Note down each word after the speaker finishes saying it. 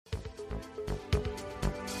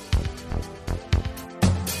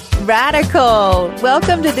Radical!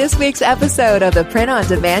 Welcome to this week's episode of the Print on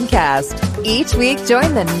Demand Cast. Each week,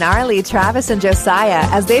 join the gnarly Travis and Josiah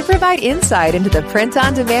as they provide insight into the print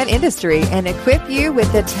on demand industry and equip you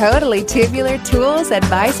with the totally tubular tools,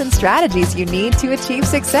 advice, and strategies you need to achieve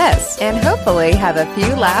success and hopefully have a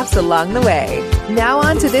few laughs along the way. Now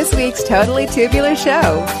on to this week's Totally Tubular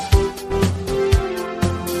Show.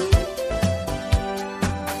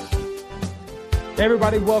 Hey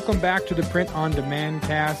everybody, welcome back to the Print on Demand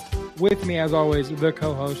Cast. With me, as always, the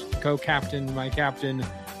co-host, co-captain, my captain,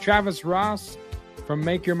 Travis Ross from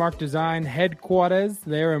Make Your Mark Design headquarters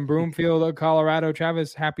there in Broomfield, Colorado.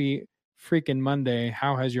 Travis, happy freaking Monday.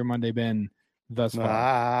 How has your Monday been thus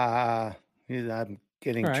far? I'm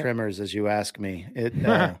getting tremors as you ask me.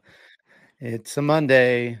 It's a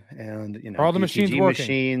Monday, and Are all the machines working?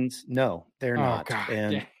 Machines, no, they're not. God,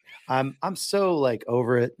 and I'm so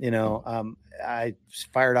over it. I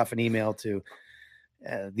fired off an email to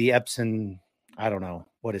the Epson. I don't know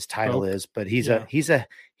what his title is, but he's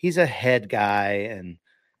a head guy. And,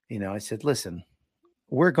 I said, listen,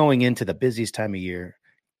 we're going into the busiest time of year.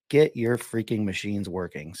 Get your freaking machines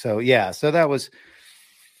working. So that was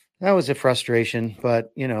a frustration,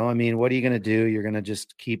 but what are you going to do? You're going to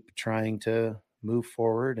just keep trying to move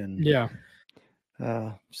forward and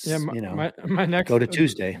my next go to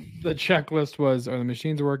Tuesday. The checklist was: are the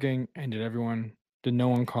machines working? And did no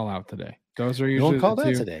one call out today? Those are usually no one called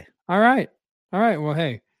out today. All right. Well,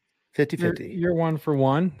 hey, 50-50. You're 1 for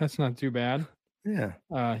 1. That's not too bad. Yeah.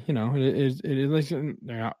 It is they're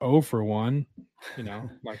not 0 for 1.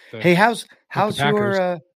 Hey, how's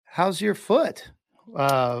your foot?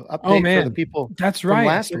 Update for the people. That's right.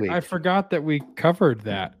 Last week. I forgot that we covered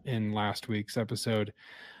that in last week's episode.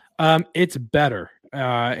 It's better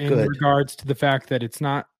in regards to the fact that it's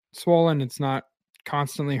not swollen. It's not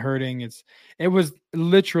constantly hurting. It was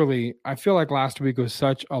literally, I feel like last week was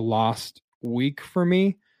such a lost week for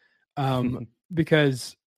me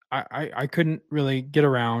because I couldn't really get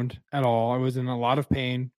around at all. I was in a lot of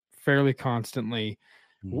pain fairly constantly,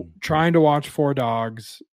 trying to watch 4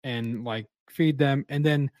 dogs and feed them. And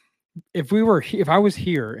then if I was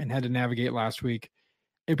here and had to navigate last week,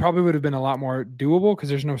 it probably would have been a lot more doable because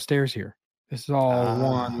there's no stairs here. This is all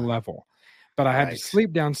one level. But I had to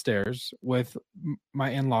sleep downstairs with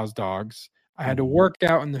my in-laws' dogs. I had to work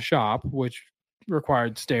out in the shop, which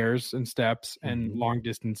required stairs and steps and long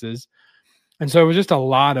distances. And so it was just a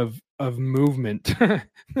lot of movement.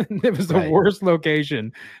 It was the worst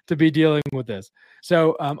location to be dealing with this.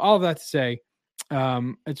 So all of that to say,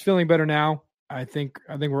 it's feeling better now. I think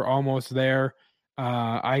we're almost there.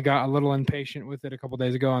 I got a little impatient with it a couple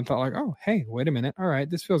days ago and thought oh, hey, wait a minute. All right,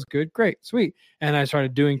 this feels good. Great, sweet. And I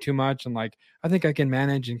started doing too much and I think I can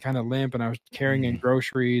manage and kind of limp. And I was carrying in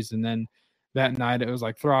groceries. And then that night it was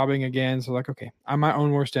throbbing again. So okay, I'm my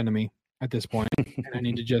own worst enemy at this point. And I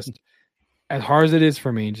need to just, as hard as it is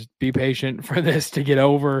for me, just be patient for this to get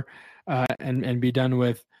over and be done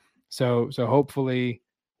with. So hopefully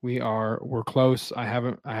we're close. I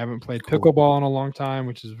haven't played pickleball in a long time,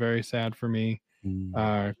 which is very sad for me.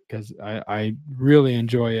 Because I really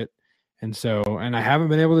enjoy it, and I haven't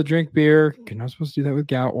been able to drink beer. You're not supposed to do that with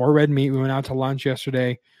gout or red meat. We went out to lunch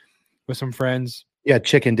yesterday with some friends. Yeah,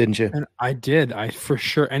 chicken, didn't you? And I did, for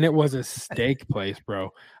sure. And it was a steak place, bro.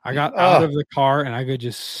 I got out of the car and I could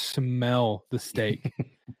just smell the steak,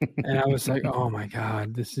 and I was like, "Oh my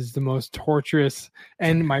god, this is the most torturous."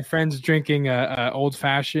 And my friend's drinking a old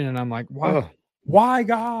fashioned, and I'm like, "Why? Why,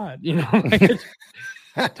 God?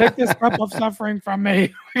 Take this cup of suffering from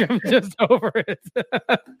me. I'm just over it."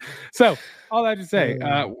 So all that to say,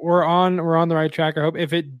 we're on the right track. I hope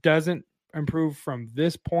if it doesn't improve from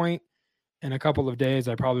this point in a couple of days,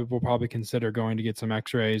 I will probably consider going to get some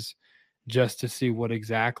x-rays just to see what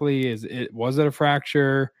exactly is it. Was it a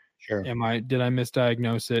fracture? Sure. Did I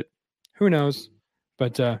misdiagnose it? Who knows?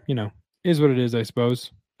 But is what it is, I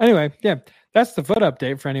suppose. Anyway, yeah, that's the foot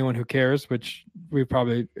update for anyone who cares, which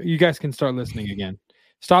you guys can start listening again.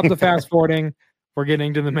 Stop the fast forwarding. We're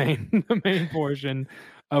getting to the main portion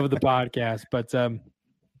of the podcast. But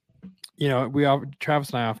Travis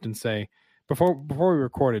and I often say before we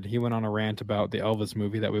recorded, he went on a rant about the Elvis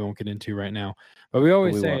movie that we won't get into right now. But we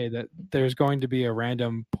always say that there's going to be a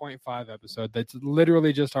random 0.5 episode that's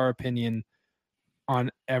literally just our opinion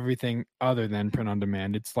on everything other than print on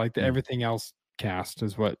demand. It's like the everything else cast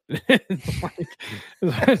is what is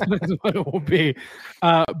what it will be.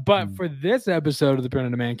 But for this episode of the Print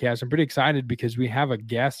on Demand cast, I'm pretty excited because we have a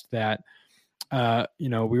guest that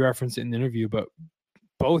we referenced it in the interview, but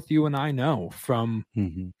both you and I know from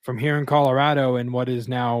here in Colorado and what is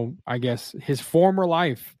now, I guess, his former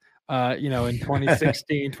life in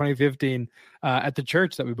 2016, 2015, at the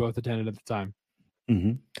church that we both attended at the time.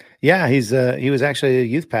 Mm-hmm. Yeah, he was actually a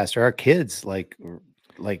youth pastor. Our kids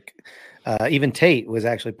even Tate was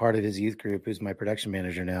actually part of his youth group, who's my production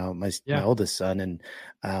manager now, my oldest son.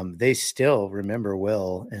 And they still remember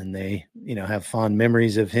Will, and they, have fond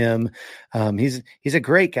memories of him. He's a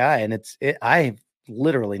great guy. And I've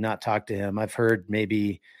literally not talked to him. I've heard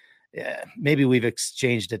maybe we've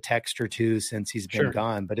exchanged a text or two since he's been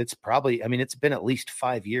gone, but it's probably, it's been at least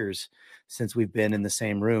 5 years since we've been in the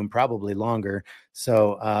same room, probably longer.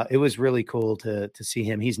 So it was really cool to see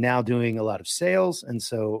him. He's now doing a lot of sales. And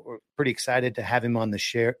so we're pretty excited to have him on the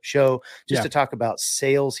show just to talk about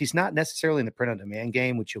sales. He's not necessarily in the print on demand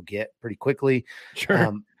game, which you'll get pretty quickly.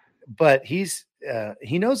 But he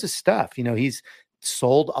knows his stuff. He's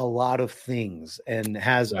sold a lot of things and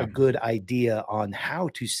has a good idea on how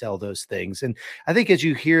to sell those things. And I think as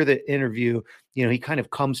you hear the interview, he kind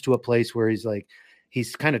of comes to a place where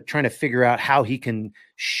he's kind of trying to figure out how he can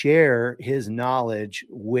share his knowledge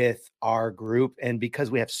with our group. And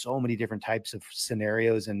because we have so many different types of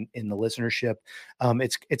scenarios in the listenership,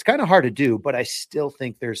 it's kind of hard to do, but I still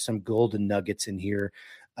think there's some golden nuggets in here.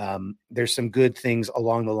 There's some good things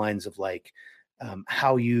along the lines of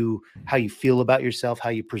how you feel about yourself, how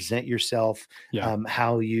you present yourself,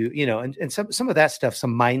 how you, and some of that stuff,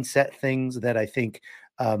 some mindset things that I think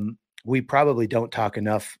we probably don't talk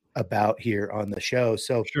enough about here on the show.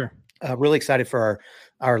 So really excited for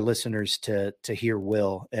our listeners to hear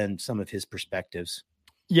Will and some of his perspectives.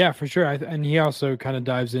 Yeah, for sure. And he also kind of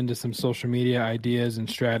dives into some social media ideas and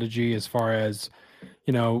strategy as far as,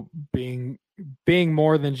 being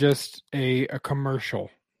more than just a commercial.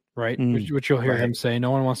 Right. Which you'll hear him say,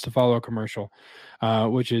 no one wants to follow a commercial,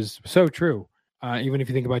 which is so true. Even if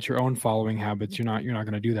you think about your own following habits, you're not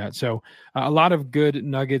going to do that. So a lot of good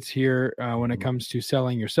nuggets here when it comes to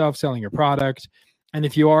selling yourself, selling your product. And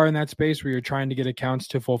if you are in that space where you're trying to get accounts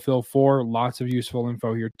to fulfill for, lots of useful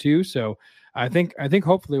info here too. So I think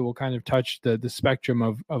hopefully we'll kind of touch the spectrum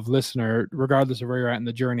of listener, regardless of where you're at in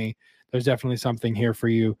the journey. There's definitely something here for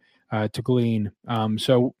you to glean.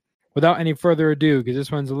 So without any further ado, because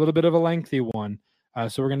this one's a little bit of a lengthy one,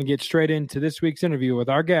 so we're going to get straight into this week's interview with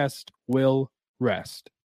our guest, Will Rest.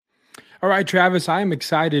 All right, Travis, I am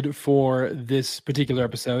excited for this particular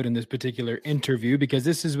episode and this particular interview because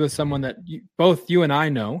this is with someone that both you and I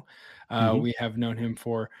know. We have known him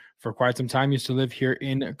for quite some time. He used to live here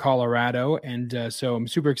in Colorado, and so I'm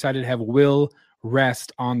super excited to have Will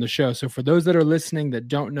Rest on the show. So for those that are listening that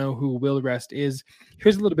don't know who Will Rest is,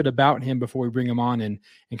 here's a little bit about him before we bring him on and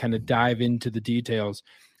kind of dive into the details.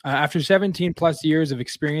 After 17 plus years of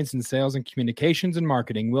experience in sales and communications and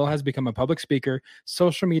marketing, Will has become a public speaker,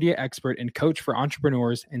 social media expert, and coach for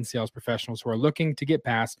entrepreneurs and sales professionals who are looking to get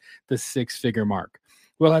past the six-figure mark.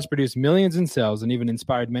 Will has produced millions in sales and even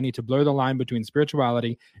inspired many to blur the line between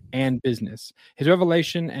spirituality and business. His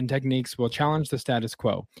revelation and techniques will challenge the status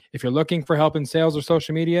quo. If you're looking for help in sales or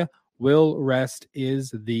social media, Will Rest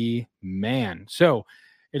is the man. So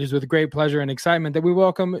it is with great pleasure and excitement that we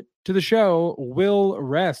welcome to the show, Will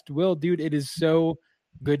Rest. Will, dude, it is so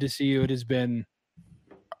good to see you. It has been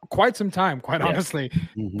quite some time, quite honestly,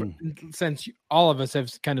 since all of us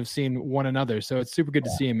have kind of seen one another. So it's super good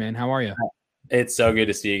to see you, man. How are you? It's so good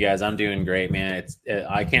to see you guys. I'm doing great, man.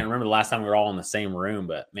 I can't remember the last time we were all in the same room,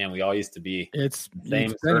 but man, we all used to be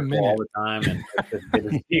same circle all the time, and it's good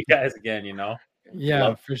to see you guys again.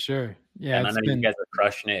 Yeah, for sure. Yeah, and I know you guys are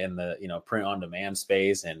crushing it in the print on demand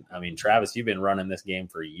space. And I mean, Travis, you've been running this game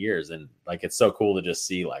for years, and it's so cool to just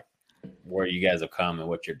see where you guys have come and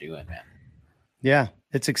what you're doing, man. Yeah,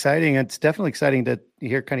 it's exciting. It's definitely exciting to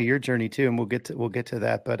hear kind of your journey too, and we'll get to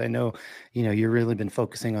that. But I know, you've really been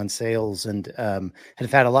focusing on sales and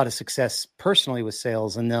have had a lot of success personally with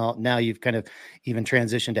sales, and now you've kind of even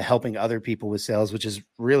transitioned to helping other people with sales, which is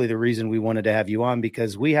really the reason we wanted to have you on,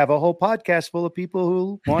 because we have a whole podcast full of people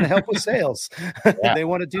who want to help with sales. They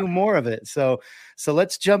want to do more of it. So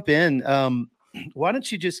let's jump in. Why don't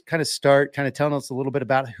you just kind of start telling us a little bit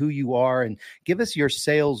about who you are and give us your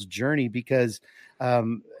sales journey? Because,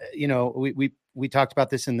 we talked about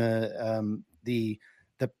this in the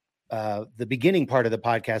beginning part of the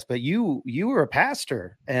podcast, but you were a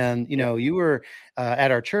pastor, and, you were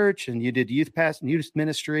at our church, and you did youth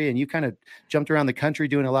ministry, and you kind of jumped around the country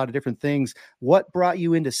doing a lot of different things. What brought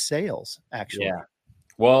you into sales, actually? Yeah.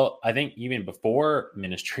 Well, I think even before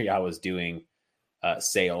ministry, I was doing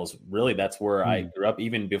sales. Really, that's where I grew up.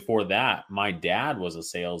 Even before that, my dad was a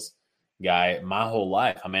sales guy my whole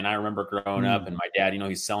life. I mean, I remember growing up and my dad,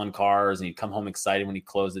 he's selling cars and he'd come home excited when he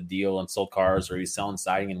closed a deal and sold cars, or he's selling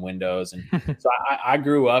siding and windows. And so I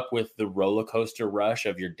grew up with the roller coaster rush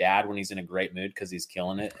of your dad when he's in a great mood because he's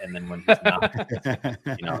killing it. And then when he's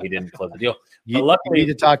not, he didn't close the deal. But luckily, you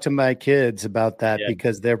need to talk to my kids about that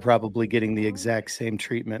because they're probably getting the exact same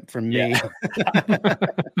treatment from me.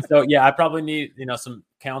 So I probably need, some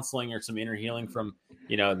counseling or some inner healing from,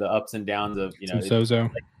 the ups and downs of,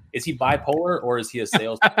 is he bipolar or is he a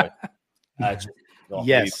sales boy?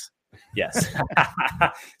 Yes. Yes.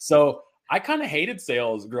 So I kind of hated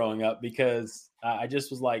sales growing up because I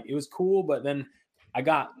just was like, it was cool. But then I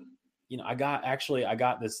got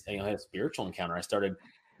this, I had a spiritual encounter. I started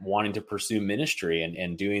wanting to pursue ministry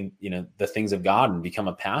and doing, the things of God and become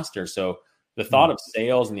a pastor. So the thought of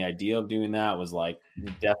sales and the idea of doing that was like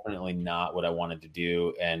definitely not what I wanted to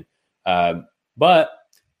do. And, but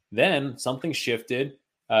then something shifted.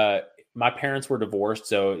 My parents were divorced,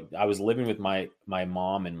 so I was living with my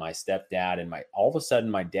mom and my stepdad, and all of a sudden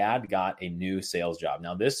my dad got a new sales job.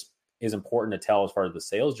 Now this is important to tell as far as the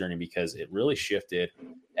sales journey because it really shifted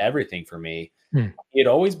everything for me. He had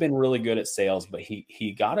always been really good at sales, but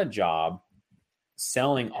he got a job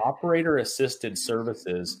selling operator assisted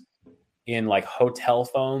services in like hotel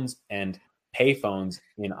phones and pay phones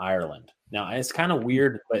in Ireland. Now it's kind of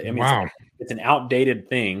weird, but I mean, it's an outdated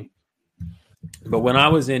thing. But when I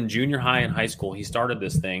was in junior high and high school, he started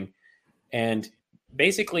this thing. And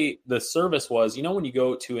basically the service was, when you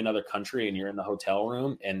go to another country and you're in the hotel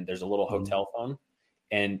room and there's a little hotel phone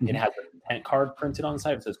and it has a tent card printed on the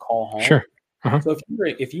side. It says call home. Sure. So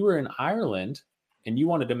if you were in Ireland and you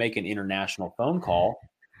wanted to make an international phone call,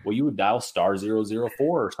 well, you would dial *004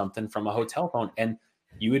 or something from a hotel phone. And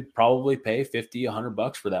you would probably pay $50,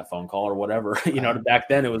 $100 for that phone call or whatever. Back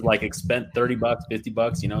then it was like spent $30,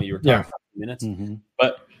 $50. You were talking minutes.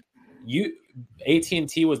 But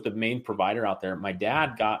AT&T was the main provider out there. My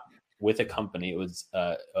dad got with a company. It was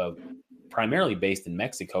primarily based in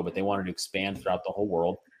Mexico, but they wanted to expand throughout the whole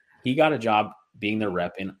world. He got a job being their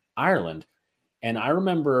rep in Ireland. And I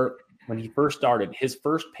remember when he first started, his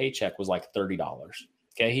first paycheck was like $30.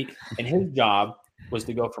 Okay. And his job was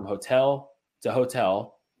to go from hotel to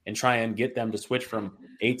hotel and try and get them to switch from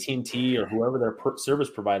AT&T or whoever their service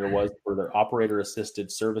provider was for their operator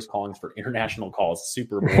assisted service callings for international calls.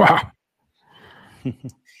 Super boring. Wow.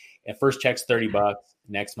 At first check's $30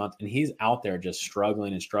 next month. And he's out there just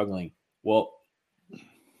struggling and struggling. Well,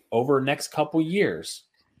 over the next couple years,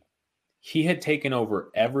 he had taken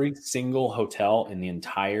over every single hotel in the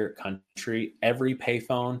entire country, every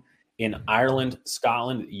payphone in Ireland,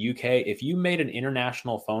 Scotland, UK. If you made an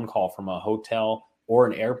international phone call from a hotel or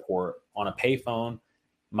an airport on a payphone,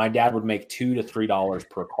 my dad would make $2 to $3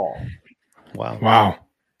 per call. Wow.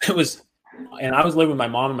 It was, and I was living with my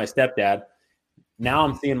mom and my stepdad. Now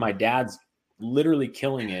I'm seeing my dad's literally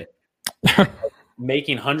killing it,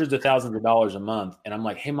 making hundreds of thousands of dollars a month. And I'm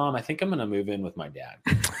like, hey mom, I think I'm going to move in with my dad.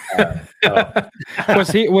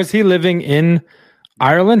 Was he living in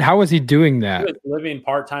Ireland? How was he doing that? He was living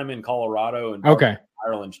part-time in Colorado and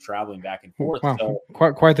Ireland, traveling back and forth. Wow. So,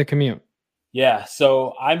 quite the commute. Yeah.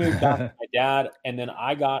 So I moved back with my dad, and then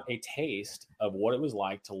I got a taste of what it was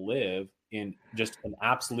like to live in just an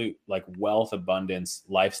absolute like wealth abundance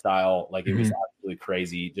lifestyle. Like it was absolutely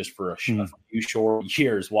crazy just for a few short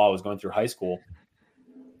years while I was going through high school.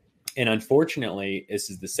 And unfortunately, this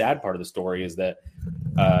is the sad part of the story is that,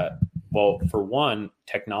 for one,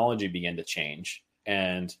 technology began to change,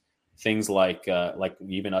 and things like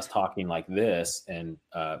even us talking like this and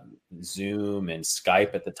Zoom and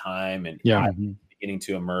Skype at the time and beginning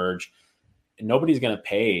to emerge. Nobody's going to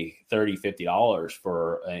pay $30, $50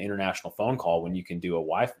 for an international phone call when you can do a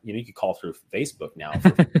Wi-Fi. You can call through Facebook now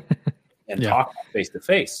and talk face to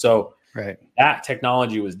face. So that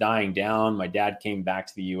technology was dying down. My dad came back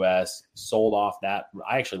to the U.S., sold off that.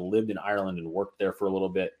 I actually lived in Ireland and worked there for a little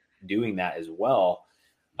bit doing that as well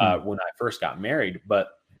when I first got married. But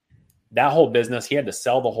that whole business, he had to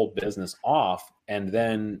sell the whole business off. And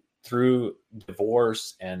then through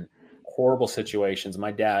divorce and horrible situations,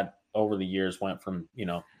 my dad over the years went from,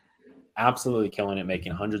 absolutely killing it,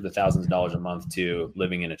 making hundreds of thousands of dollars a month to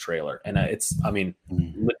living in a trailer. And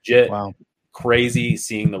legit crazy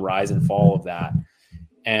seeing the rise and fall of that.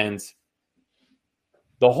 And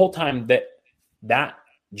the whole time that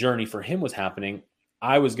journey for him was happening,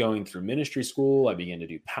 I was going through ministry school. I began to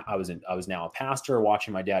do, I was now a pastor,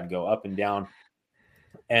 watching my dad go up and down.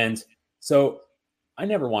 And so I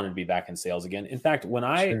never wanted to be back in sales again. In fact, when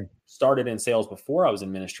I started in sales before I was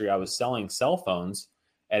in ministry, I was selling cell phones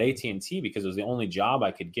at AT&T because it was the only job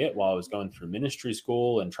I could get while I was going through ministry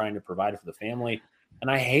school and trying to provide for the family.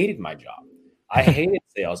 and I hated my job. I hated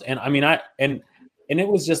sales. And I mean, and it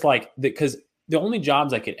was just like, because the only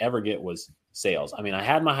jobs I could ever get was sales. I mean, I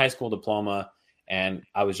had my high school diploma, and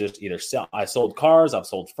I was just either I sold cars, I've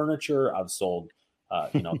sold furniture, I've sold,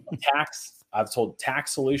 I've sold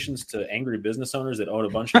tax solutions to angry business owners that owed a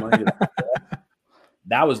bunch of money.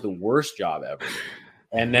 That was the worst job ever.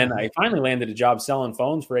 And then I finally landed a job selling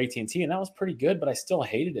phones for AT&T, and that was pretty good, but I still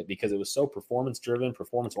hated it because it was so performance driven,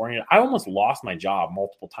 performance oriented. I almost lost my job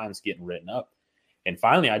multiple times getting written up. And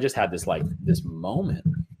finally, I just had this moment.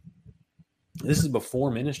 This is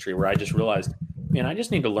before ministry, where I just realized, man, I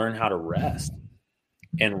just need to learn how to rest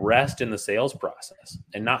in the sales process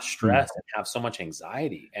and not stress and have so much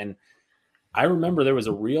anxiety. And I remember there was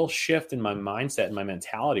a real shift in my mindset and my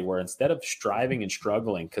mentality, where instead of striving and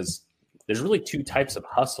struggling, because there's really two types of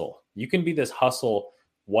hustle. You can be this hustle,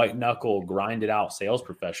 white knuckle, grind it out sales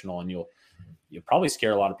professional, and you'll probably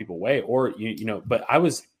scare a lot of people away. Or but I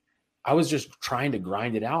was just trying to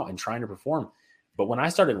grind it out and trying to perform. But when I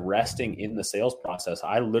started resting in the sales process,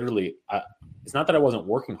 it's not that I wasn't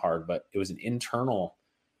working hard, but it was an internal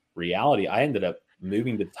reality. I ended up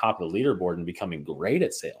moving to the top of the leaderboard and becoming great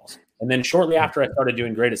at sales. And then shortly after I started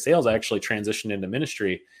doing great at sales, I actually transitioned into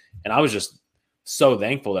ministry. And I was just so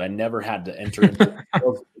thankful that I never had to enter into the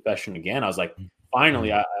sales profession again. I was like,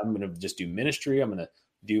 finally, I'm going to just do ministry. I'm going to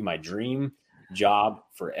do my dream job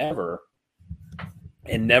forever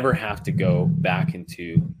and never have to go back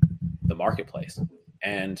into the marketplace.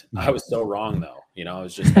 And I was so wrong, though. I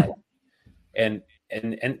was just like, and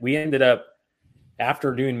we ended up,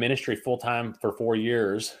 after doing ministry full time for 4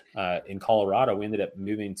 years in Colorado, we ended up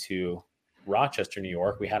moving to Rochester, New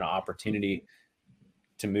York. We had an opportunity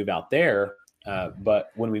to move out there. But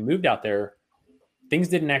when we moved out there, things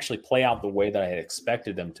didn't actually play out the way that I had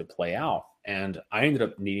expected them to play out. And I ended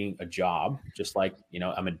up needing a job, just like,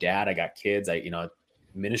 I'm a dad, I got kids,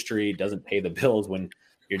 ministry doesn't pay the bills when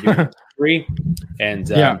you're doing ministry.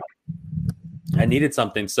 And I needed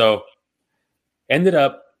something. So ended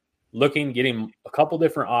up getting a couple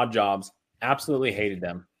different odd jobs, absolutely hated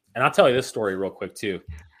them. And I'll tell you this story real quick too.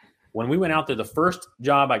 When we went out there, the first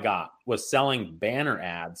job I got was selling banner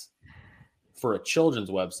ads for a children's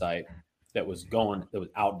website that was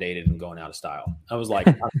outdated and going out of style. I was like,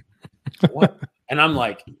 what? And I'm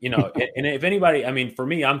like, and if anybody, for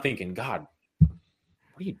me, I'm thinking, God,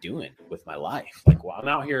 what are you doing with my life? Like, well, I'm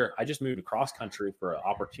out here. I just moved across country for an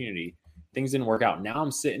opportunity. Things didn't work out. Now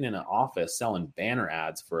I'm sitting in an office selling banner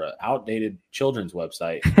ads for an outdated children's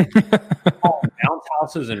website, bounce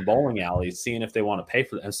houses and bowling alleys, seeing if they want to pay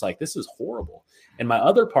for it. And it's like, this is horrible. And my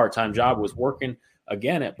other part-time job was working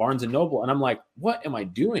again at Barnes & Noble. And I'm like, what am I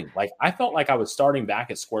doing? Like, I felt like I was starting back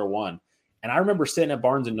at square one. And I remember sitting at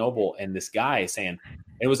Barnes & Noble and this guy saying,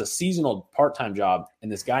 it was a seasonal part-time job. And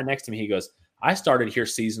this guy next to me, he goes, I started here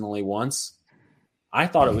seasonally once. I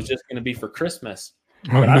thought it was just going to be for Christmas.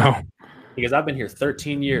 Oh, no. Because I've been here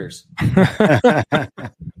 13 years.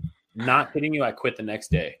 Not kidding you. I quit the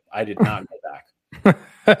next day. I did not go back.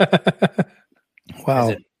 Wow. I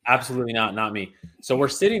said, absolutely not me. So we're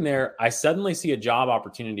sitting there. I suddenly see a job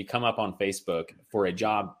opportunity come up on Facebook for a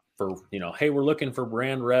job for, hey, we're looking for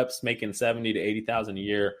brand reps making 70 to 80,000 a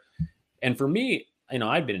year. And for me,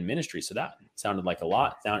 I'd been in ministry, so that sounded like a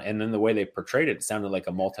lot. And then the way they portrayed it sounded like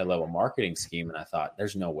a multi-level marketing scheme. And I thought,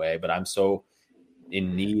 there's no way, but I'm so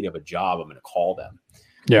in need of a job, I'm going to call them.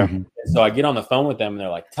 Yeah. And so I get on the phone with them and they're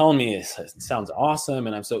like, telling me it sounds awesome.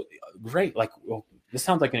 And I'm so great. Like, well, this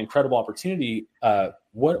sounds like an incredible opportunity.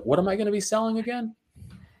 What am I going to be selling again?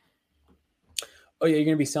 Oh yeah, you're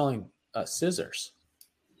going to be selling scissors.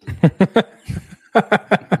 I'm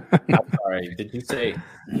sorry. Did you say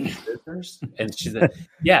scissors? And she said,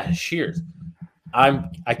 yeah, shears.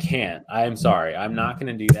 I can't. I'm sorry. I'm not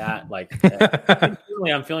going to do that. Like,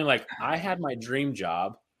 I'm feeling like I had my dream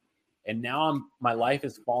job, and now my life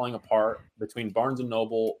is falling apart between Barnes and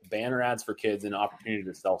Noble, banner ads for kids, and an opportunity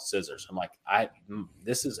to sell scissors. I'm like,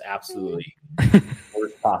 this is absolutely the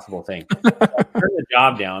worst possible thing. So I turn the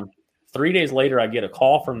job down. 3 days later, I get a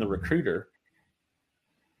call from the recruiter.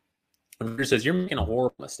 The recruiter says, "You're making a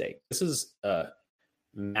horrible mistake. This is a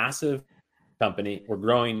massive company. We're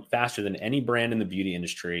growing faster than any brand in the beauty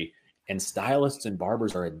industry, and stylists and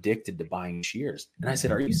barbers are addicted to buying shears." And I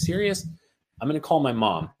said, "Are you serious? I'm going to call my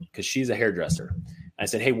mom because she's a hairdresser." And I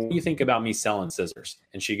said, "Hey, what do you think about me selling scissors?"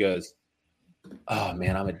 And she goes, "Oh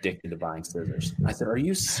man, I'm addicted to buying scissors." And I said, "Are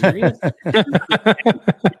you serious?"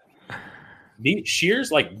 The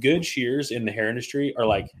shears, like good shears in the hair industry, are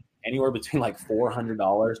like anywhere between like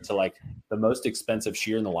 $400 to like the most expensive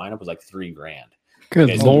shear in the lineup was like $3,000.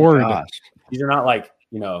 Good Lord. These are not like,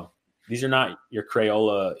 these are not your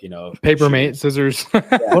Crayola, Papermate scissors.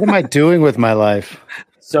 What am I doing with my life?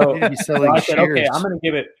 So I said, okay, I'm going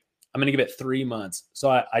to give it 3 months. So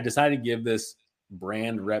I decided to give this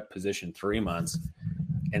brand rep position 3 months,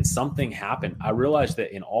 and something happened. I realized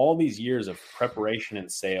that in all these years of preparation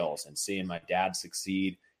and sales and seeing my dad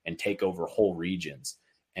succeed and take over whole regions,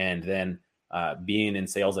 and then being in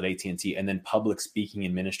sales at AT&T, and then public speaking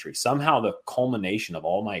in ministry, somehow the culmination of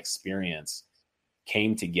all my experience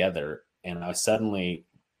came together, and I suddenly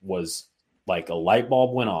was like, a light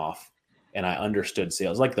bulb went off and I understood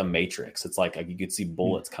sales, like the Matrix. It's like you could see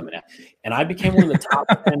bullets coming out, and I became one of the top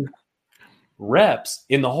 10 reps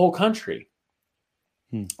in the whole country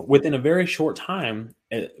within a very short time,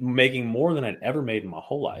 making more than I'd ever made in my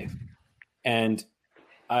whole life. And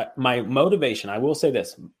my motivation, I will say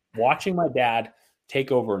this, watching my dad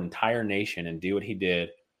take over an entire nation and do what he did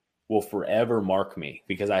will forever mark me,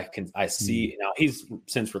 because I see now he's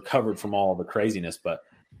since recovered from all of the craziness, but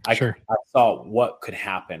I saw what could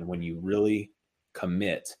happen when you really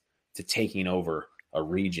commit to taking over a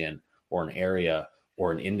region or an area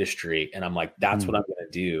or an industry. And I'm like, that's what I'm going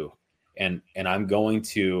to do. And I'm going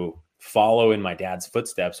to follow in my dad's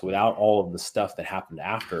footsteps without all of the stuff that happened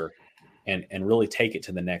after, and really take it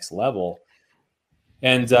to the next level.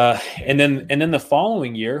 And then the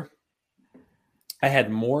following year, I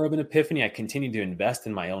had more of an epiphany. I continued to invest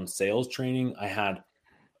in my own sales training. I had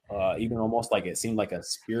even almost like it seemed like a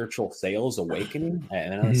spiritual sales awakening.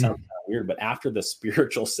 And I know it sounds kind of weird, but after the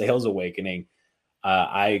spiritual sales awakening,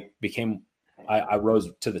 I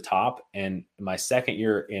rose to the top. And my second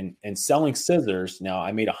year in selling scissors, now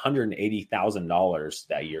I made $180,000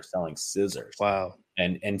 that year selling scissors. Wow.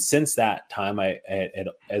 And since that time,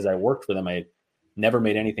 as I worked for them, I never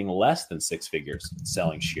made anything less than six figures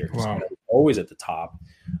selling shears. Wow. Always at the top.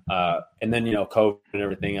 And then, COVID and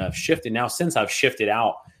everything, I've shifted now. Since I've shifted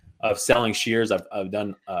out of selling shears, I've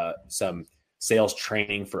done some sales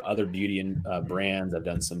training for other beauty and brands. I've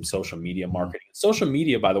done some social media marketing. Social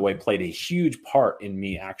media, by the way, played a huge part in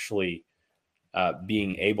me actually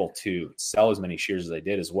being able to sell as many shears as I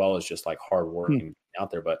did, as well as just like hard working out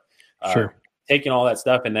there. But taking all that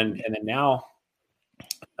stuff, and then now,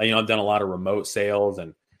 I've done a lot of remote sales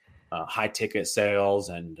and high ticket sales,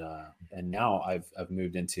 and now I've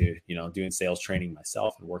moved into doing sales training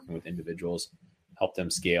myself and working with individuals, help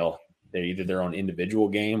them scale their own individual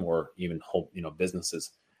game, or even whole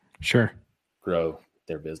businesses grow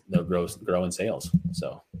their business. They'll grow in sales.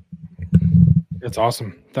 So that's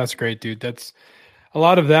awesome. That's great, dude. That's a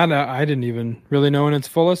lot of that I didn't even really know in its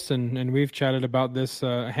fullest, and we've chatted about this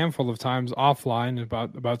a handful of times offline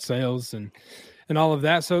about sales and all of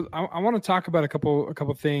that. So I want to talk about a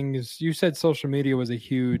couple things. You said social media was a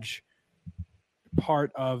huge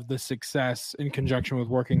part of the success in conjunction with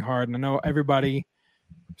working hard. And I know everyone knows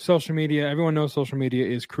social media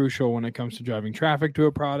is crucial when it comes to driving traffic to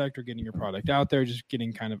a product or getting your product out there, just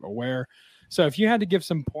getting kind of aware. So if you had to give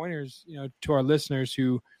some pointers, to our listeners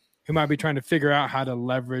who might be trying to figure out how to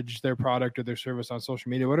leverage their product or their service on social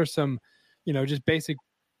media, what are some, just basic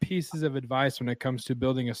pieces of advice when it comes to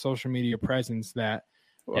building a social media presence that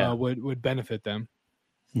would benefit them?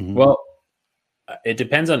 Well, it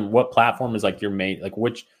depends on what platform is like your main, like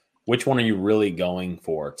which one are you really going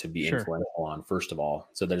for to be influential on, first of all.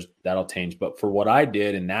 So that'll change. But for what I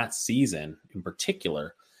did in that season in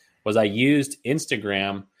particular was I used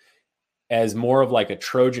Instagram as more of like a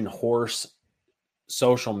Trojan horse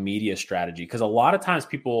social media strategy. Because a lot of times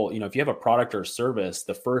people, if you have a product or a service,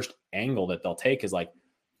 the first angle that they'll take is like,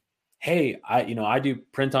 hey, I do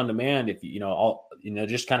print on demand. If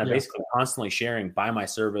just kind of basically constantly sharing, buy my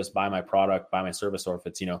service, buy my product, buy my service. Or if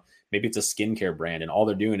it's, maybe it's a skincare brand and all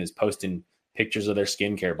they're doing is posting pictures of their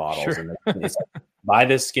skincare bottles and it's like, buy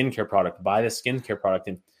this skincare product, buy this skincare product.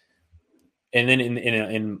 And then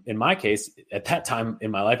in my case, at that time in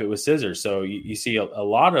my life, it was scissors. So you see a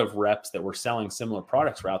lot of reps that were selling similar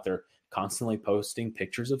products were out there constantly posting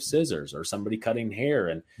pictures of scissors or somebody cutting hair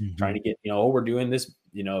and trying to get, we're doing this,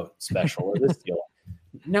 special or this deal.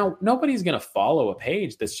 Now, nobody's going to follow a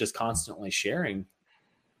page that's just constantly sharing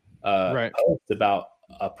posts about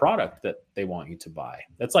a product that they want you to buy.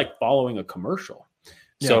 That's like following a commercial.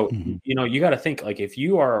 So, you got to think, like, if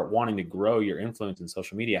you are wanting to grow your influence in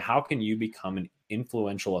social media, how can you become an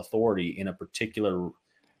influential authority in a particular,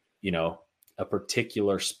 a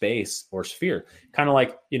particular space or sphere? Kind of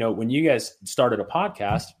like, when you guys started a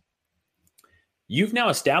podcast, you've now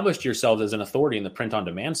established yourselves as an authority in the print on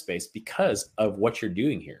demand space because of what you're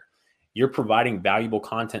doing here. You're providing valuable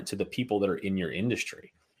content to the people that are in your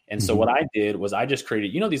industry. And so what I did was I just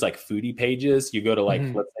created, these like foodie pages. You go to like,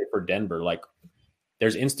 let's say for Denver, like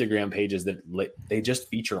there's Instagram pages that they just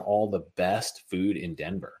feature all the best food in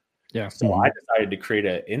Denver. Yeah. So I decided to create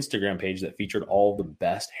an Instagram page that featured all the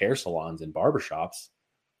best hair salons and barbershops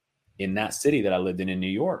in that city that I lived in New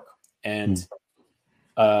York. And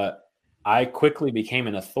I quickly became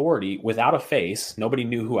an authority without a face. Nobody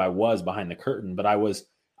knew who I was behind the curtain, but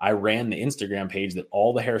I ran the Instagram page that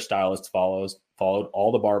all the hairstylists followed,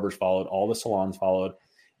 all the barbers followed, all the salons followed.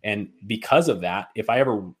 And because of that,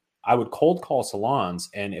 I would cold call salons.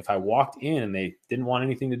 And if I walked in and they didn't want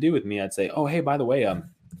anything to do with me, I'd say, oh, hey, by the way,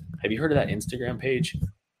 have you heard of that Instagram page,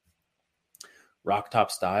 Rock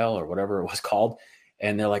Top Style or whatever it was called?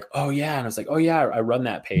 And they're like, oh yeah. And I was like, oh yeah, I run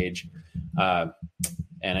that page.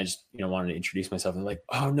 And I just, wanted to introduce myself, and like,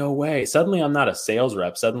 oh, no way. Suddenly I'm not a sales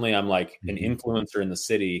rep. Suddenly I'm like an influencer in the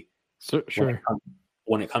city. So, sure.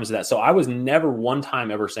 When it comes to that. So I was never one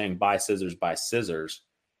time ever saying buy scissors, buy scissors.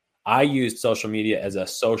 I used social media as a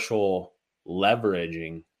social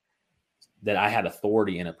leveraging that I had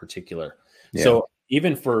authority in a particular. Yeah. So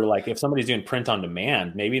even for like, if somebody's doing print on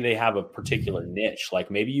demand, maybe they have a particular niche.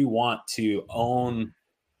 Like maybe you want to own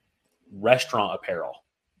restaurant apparel.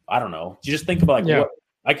 I don't know. You just think about like,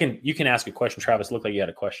 you can ask a question. Travis, looked like you had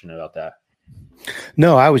a question about that.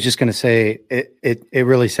 No, I was just going to say it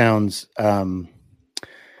really sounds,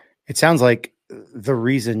 it sounds like the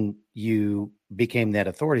reason you became that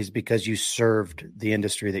authority is because you served the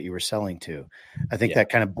industry that you were selling to. I think that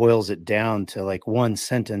kind of boils it down to like one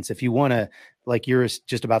sentence. If you want to, like you're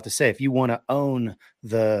just about to say, if you want to own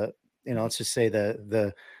the, let's just say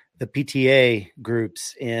the PTA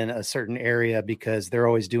groups in a certain area because they're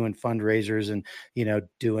always doing fundraisers and,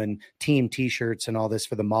 doing team t-shirts and all this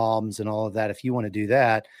for the moms and all of that. If you want to do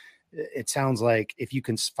that, it sounds like if you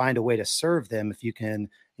can find a way to serve them, if you can,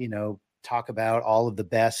 talk about all of the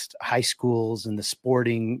best high schools and the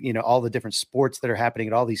sporting, all the different sports that are happening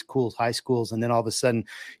at all these cool high schools. And then all of a sudden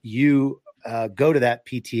you go to that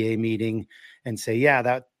PTA meeting and say,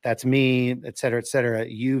 yeah, that's me, et cetera, et cetera.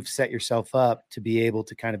 You've set yourself up to be able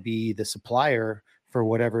to kind of be the supplier for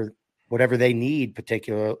whatever they need,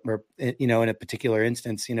 particular, or, in a particular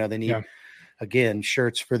instance, they need, again,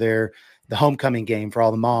 shirts for the homecoming game for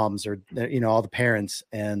all the moms or, all the parents.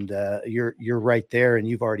 And you're right there and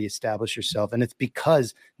you've already established yourself. And it's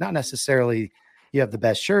because not necessarily you have the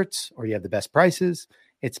best shirts or you have the best prices.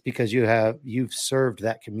 It's because you've served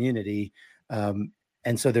that community.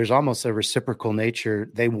 And so there's almost a reciprocal nature.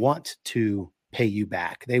 They want to pay you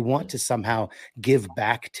back. They want to somehow give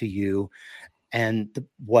back to you. And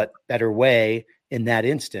what better way in that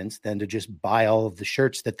instance than to just buy all of the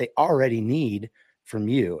shirts that they already need from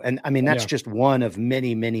you. And I mean, that's just one of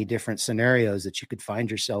many, many different scenarios that you could find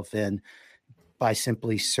yourself in by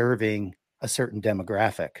simply serving a certain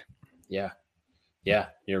demographic. Yeah. Yeah,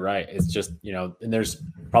 you're right. It's just, and there's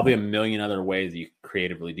probably a million other ways you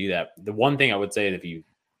creatively do that. The one thing I would say, if you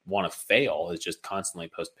want to fail, is just constantly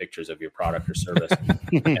post pictures of your product or service.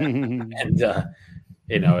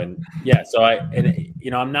 So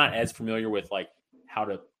I'm not as familiar with like how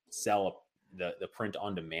to sell the print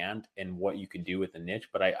on demand and what you can do with the niche,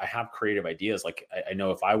 but I have creative ideas. Like I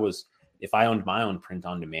know if I owned my own print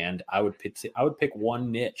on demand, I would pick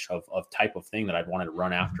one niche of type of thing that I'd want to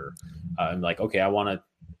run after. I'm like, okay, I want to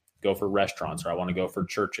go for restaurants, or I want to go for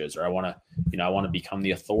churches, or I want to become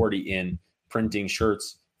the authority in printing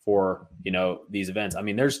shirts for, these events. I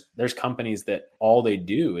mean, there's companies that all they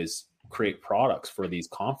do is create products for these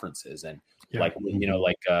conferences and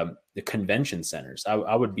the convention centers.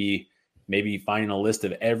 I would be maybe finding a list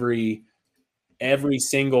of every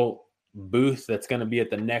single booth that's going to be at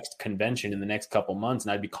the next convention in the next couple months.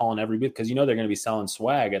 And I'd be calling every booth because, they're going to be selling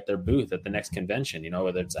swag at their booth at the next convention,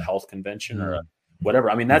 whether it's a health convention or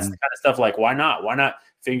whatever. I mean, that's the kind of stuff like, why not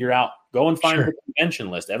figure out, go and find the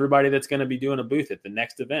convention list, everybody that's going to be doing a booth at the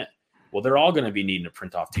next event. Well, they're all going to be needing to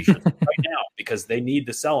print off t-shirts right now because they need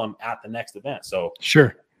to sell them at the next event. So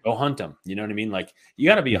go hunt them. You know what I mean? Like you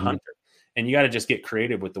got to be a hunter and you got to just get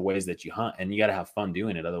creative with the ways that you hunt, and you got to have fun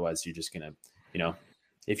doing it. Otherwise you're just going to,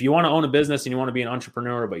 if you want to own a business and you want to be an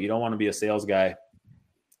entrepreneur, but you don't want to be a sales guy,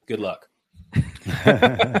 good luck.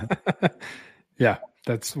 Yeah,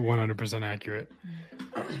 that's 100% accurate.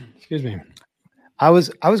 Excuse me. I was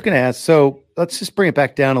going to ask, so let's just bring it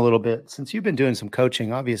back down a little bit. Since you've been doing some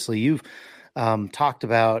coaching, obviously you've talked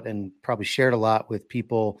about and probably shared a lot with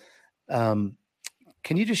people. Can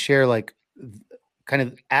you just share like kind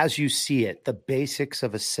of as you see it, the basics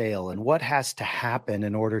of a sale and what has to happen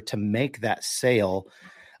in order to make that sale,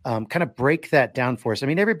 kind of break that down for us? I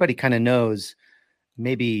mean, everybody kind of knows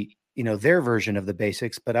maybe, their version of the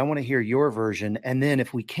basics, but I want to hear your version. And then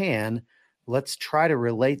if we can, let's try to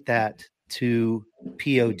relate that to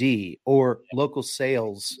POD or local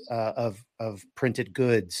sales of printed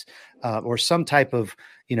goods or some type of,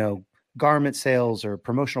 garment sales or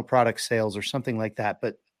promotional product sales or something like that.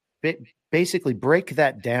 But basically break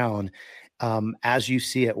that down as you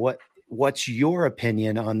see it. What's your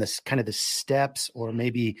opinion on this kind of the steps, or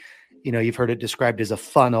maybe, you've heard it described as a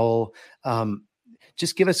funnel.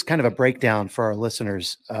 Just give us kind of a breakdown for our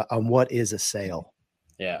listeners on what is a sale.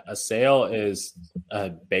 Yeah, a sale is a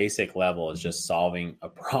basic level is just solving a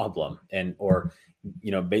problem,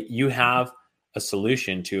 but you have a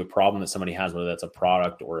solution to a problem that somebody has, whether that's a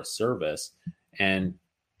product or a service, and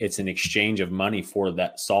it's an exchange of money for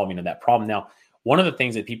that solving of that problem. Now, one of the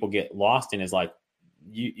things that people get lost in is like,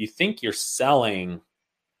 you think you're selling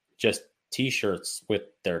just t-shirts with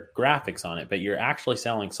their graphics on it, but you're actually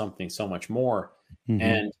selling something so much more. Mm-hmm.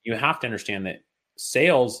 And you have to understand that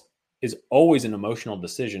sales is always an emotional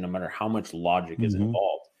decision, no matter how much logic is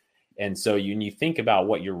involved. And so you think about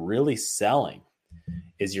what you're really selling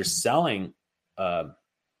is you're selling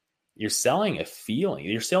a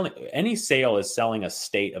feeling. Any sale is selling a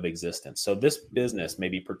state of existence. So this business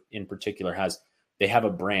maybe in particular they have a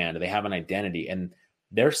brand, they have an identity, and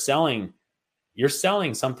you're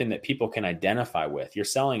selling something that people can identify with. You're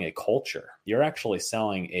selling a culture. You're actually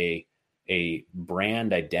selling a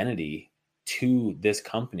brand identity to this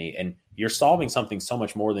company, and you're solving something so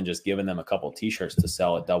much more than just giving them a couple of t-shirts to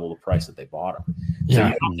sell at double the price that they bought them. So you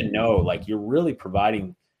have to know, like, you're really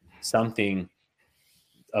providing something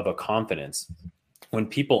of a confidence. When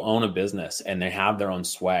people own a business and they have their own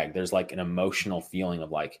swag, there's like an emotional feeling of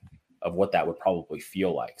what that would probably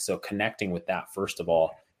feel like. So connecting with that first of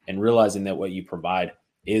all, and realizing that what you provide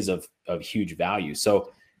is of huge value.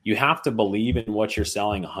 So you have to believe in what you're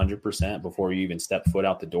selling 100% before you even step foot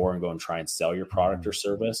out the door and go and try and sell your product or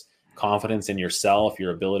service. Confidence in yourself,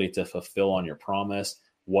 your ability to fulfill on your promise,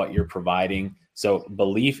 what you're providing. So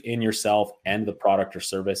belief in yourself and the product or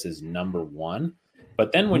service is number one.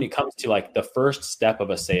 But then when it comes to like the first step of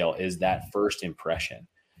a sale is that first impression.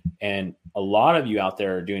 And a lot of you out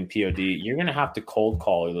there are doing POD, you're going to have to cold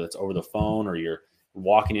call, whether it's over the phone or you're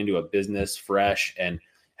walking into a business fresh, and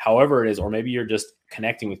however it is, or maybe you're just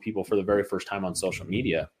connecting with people for the very first time on social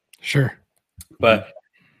media. Sure. But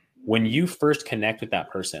when you first connect with that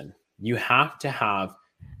person, you have to have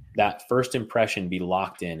that first impression be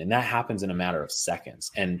locked in. And that happens in a matter of seconds.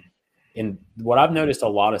 And in what I've noticed a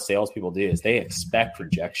lot of salespeople do is they expect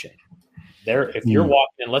rejection. If you're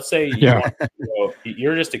walking in, let's say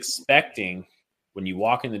you're just expecting when you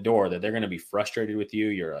walk in the door that they're going to be frustrated with you.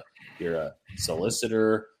 You're a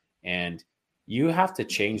solicitor, and you have to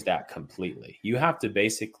change that completely. You have to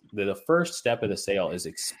the first step of the sale is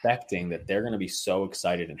expecting that they're going to be so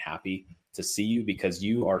excited and happy to see you because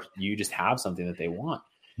you just have something that they want.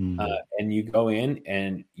 And you go in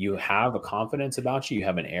and you have a confidence about you. You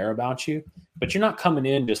have an air about you, but you're not coming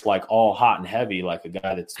in just like all hot and heavy, like a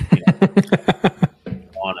guy that's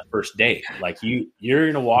on a first date. Like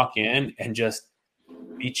you're going to walk in and just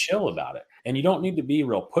be chill about it. And you don't need to be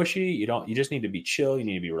real pushy. You just need to be chill. You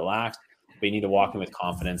need to be relaxed, but you need to walk in with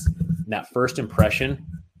confidence. And that first impression,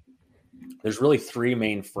 there's really three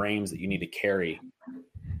main frames that you need to carry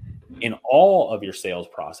in all of your sales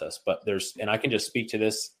process. But and I can just speak to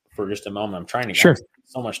this for just a moment. I'm trying to sure.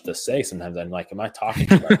 So much to say. Sometimes I'm like, am I talking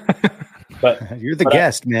too much? But you're the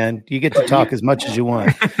guest, man. You get to talk as much as you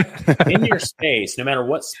want. In your space, no matter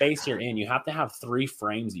what space you're in, you have to have three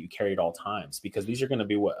frames that you carry at all times, because these are going to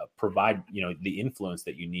be what provide, the influence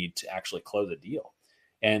that you need to actually close a deal.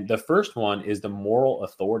 And the first one is the moral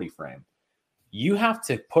authority frame. You have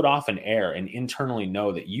to put off an air and internally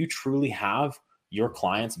know that you truly have your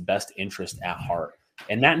client's best interest at heart.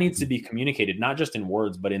 And that needs to be communicated, not just in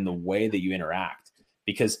words, but in the way that you interact,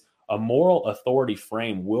 because a moral authority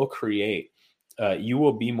frame will create, you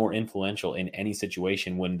will be more influential in any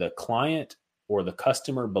situation when the client or the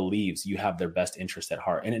customer believes you have their best interest at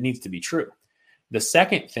heart. And it needs to be true. The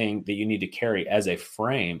second thing that you need to carry as a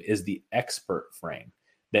frame is the expert frame,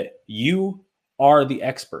 that you are the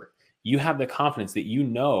expert. You have the confidence that you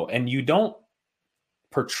know, and you don't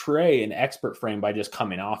portray an expert frame by just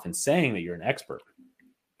coming off and saying that you're an expert.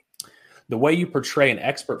 The way you portray an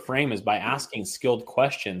expert frame is by asking skilled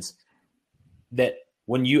questions that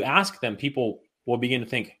when you ask them, people will begin to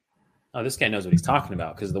think, oh, this guy knows what he's talking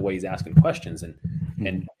about because of the way he's asking questions.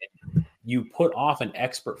 And you put off an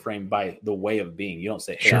expert frame by the way of being. You don't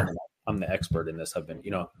say, hey, sure, I'm the expert in this.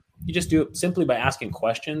 You just do it simply by asking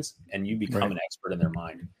questions, and you become an expert in their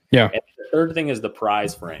mind. Yeah. And the third thing is the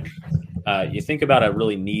prize frame. You think about a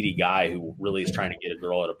really needy guy who really is trying to get a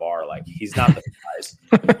girl at a bar. Like, he's not the prize.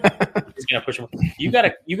 He's going to push them. You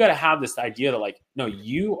gotta have this idea that like, no,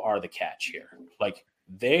 you are the catch here. Like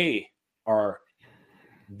they are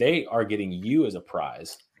getting you as a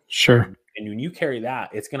prize. Sure. And when you carry that,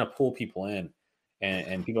 it's going to pull people in,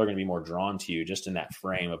 and people are going to be more drawn to you just in that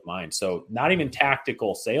frame of mind. So not even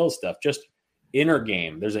tactical sales stuff, just inner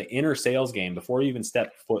game. There's an inner sales game before you even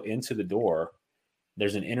step foot into the door.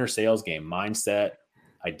 There's an inner sales game, mindset,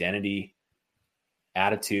 identity,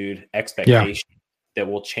 attitude, expectation that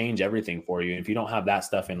will change everything for you. And if you don't have that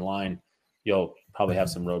stuff in line, you'll probably have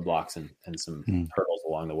some roadblocks and some hurdles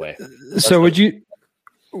along the way. So would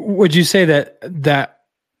you say that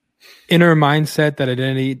inner mindset, that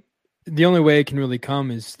identity, the only way it can really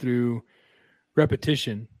come is through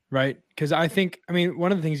repetition, right? Because I mean,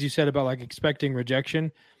 one of the things you said about like expecting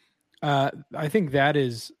rejection, I think that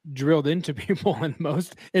is drilled into people in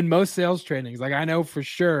most sales trainings. Like I know for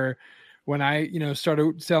sure when I,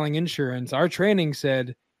 started selling insurance, our training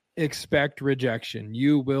said, expect rejection.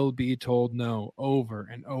 You will be told no over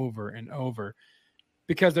and over and over,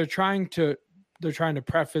 because they're trying to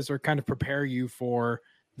preface or kind of prepare you for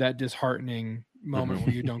that disheartening moment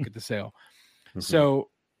where you don't get the sale. So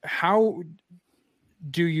how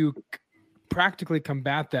do you practically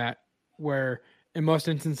combat that, where in most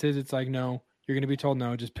instances it's like, no, you're going to be told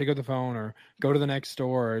no, just pick up the phone or go to the next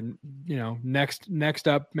store, or next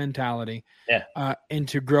up mentality,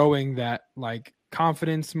 into growing that like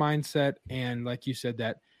confidence mindset, and like you said,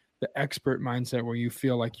 that the expert mindset where you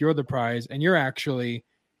feel like you're the prize and you're actually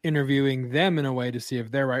interviewing them in a way to see if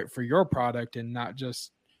they're right for your product, and not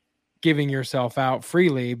just giving yourself out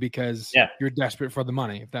freely because you're desperate for the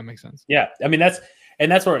money, if that makes sense. Yeah. I mean, that's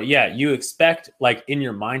where, you expect, like in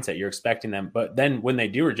your mindset, you're expecting them, but then when they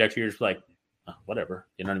do reject you, you're just like, oh, whatever.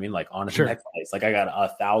 You know what I mean? Like on to the next place. Like I got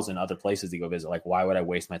 1,000 other places to go visit. Like, why would I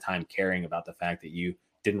waste my time caring about the fact that you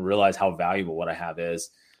didn't realize how valuable what I have is?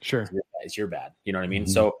 Sure. It's your bad. You know what I mean?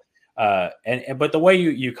 So, but the way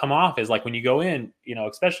you come off is like when you go in,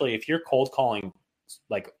 especially if you're cold calling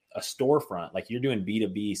like a storefront, like you're doing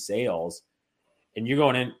B2B sales, and you're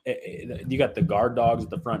going in, you got the guard dogs at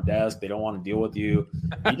the front desk. They don't want to deal with you.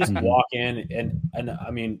 You just walk in and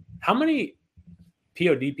I mean, how many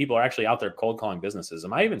POD people are actually out there cold calling businesses?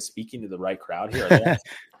 Am I even speaking to the right crowd here?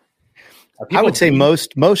 I would say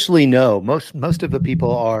mostly no. Most of the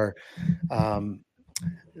people are,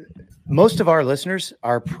 most of our listeners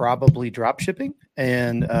are probably drop shipping.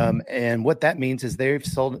 And what that means is they've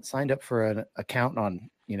signed up for an account on,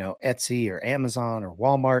 Etsy or Amazon or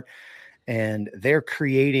Walmart, and they're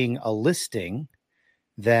creating a listing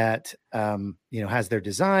that, has their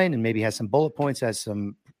design and maybe has some bullet points, has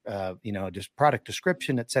some, just product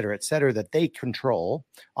description, et cetera, that they control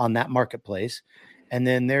on that marketplace. And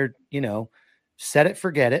then they're, set it,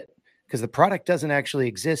 forget it, because the product doesn't actually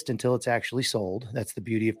exist until it's actually sold. That's the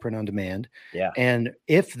beauty of print on demand. Yeah. And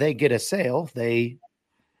if they get a sale, they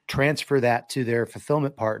transfer that to their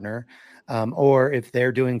fulfillment partner. Or if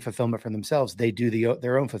they're doing fulfillment for themselves, they do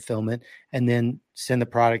their own fulfillment and then send the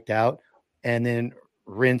product out and then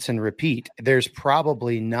rinse and repeat. There's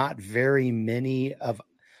probably not very many of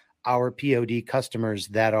our POD customers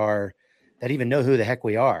that even know who the heck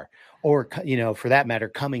we are, or, for that matter,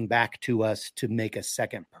 coming back to us to make a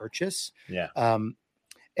second purchase. Yeah.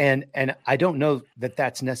 And I don't know that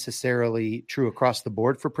that's necessarily true across the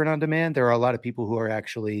board for print on demand. There are a lot of people who are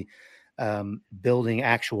actually building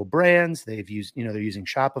actual brands. They're using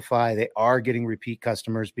Shopify. They are getting repeat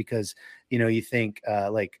customers because, you think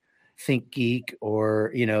like ThinkGeek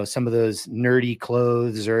or, some of those nerdy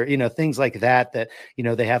clothes or, things like that,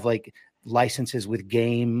 they have like licenses with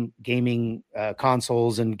gaming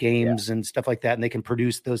consoles and games and stuff like that. And they can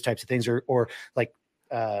produce those types of things or like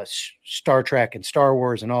Star Trek and Star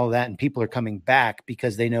Wars and all of that. And people are coming back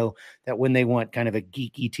because they know that when they want kind of a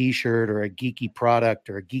geeky t-shirt or a geeky product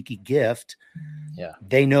or a geeky gift,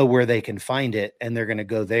 they know where they can find it and they're going to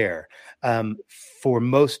go there. For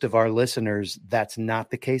most of our listeners, that's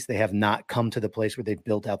not the case. They have not come to the place where they've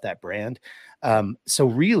built out that brand. So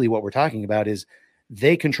really what we're talking about is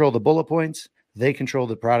they control the bullet points, they control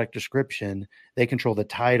the product description, they control the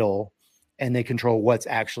title, and they control what's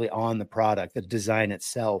actually on the product, the design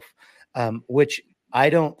itself, which I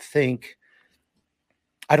don't think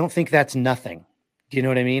that's nothing. Do you know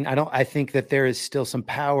what I mean? I think that there is still some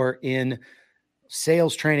power in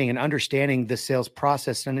sales training and understanding the sales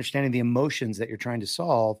process, understanding the emotions that you're trying to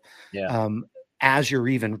solve as you're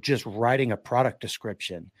even just writing a product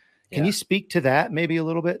description. Can you speak to that maybe a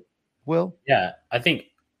little bit, Will? Yeah, I think,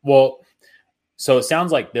 so it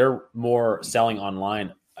sounds like they're more selling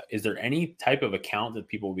online. Is there any type of account that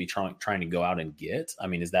people will be trying to go out and get? I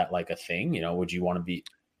mean, is that like a thing? Would you want to be?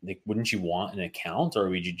 wouldn't you want an account, or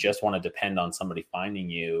would you just want to depend on somebody finding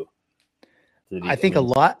you? I think a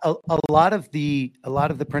lot of the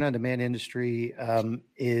print on demand industry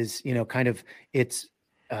is, kind of it's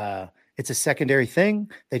a secondary thing.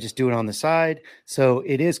 They just do it on the side. So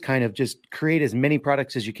it is kind of just create as many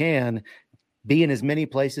products as you can, be in as many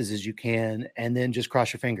places as you can, and then just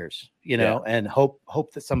cross your fingers, and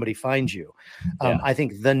hope that somebody finds you. I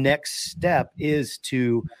think the next step is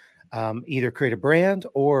to either create a brand,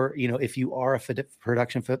 or, if you are a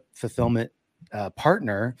production fulfillment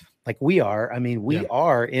partner, like we are, we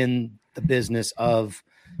are in the business of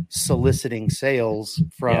soliciting sales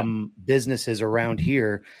from businesses around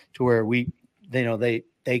here, to where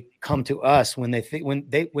they come to us when they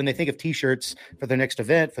think of t-shirts for their next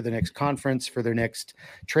event, for their next conference, for their next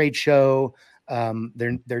trade show,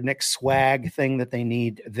 their next swag thing that they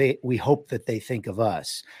need. We hope that they think of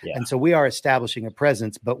us. And so we are establishing a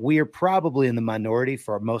presence, but we are probably in the minority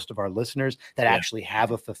for most of our listeners that actually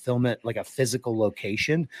have a fulfillment, like a physical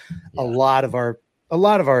location. A lot of our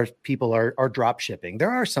people are drop shipping.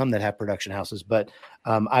 There are some that have production houses, but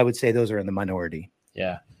I would say those are in the minority.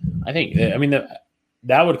 Yeah. I think,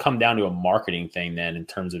 that would come down to a marketing thing then, in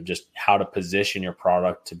terms of just how to position your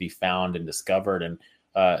product to be found and discovered. And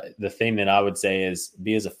the thing that I would say is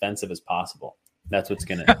be as offensive as possible. That's what's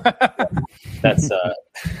going to,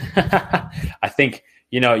 I think,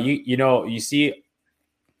 you see,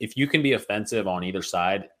 if you can be offensive on either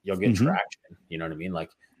side, you'll get traction. You know what I mean? Like,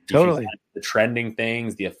 totally the trending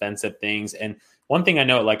things, the offensive things. And one thing I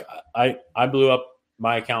know, like I blew up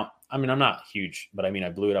my account. I'm not huge, but I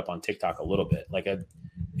blew it up on TikTok a little bit. Like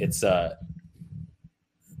it's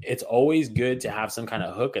always good to have some kind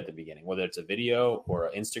of hook at the beginning, whether it's a video or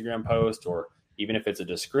an Instagram post, or even if it's a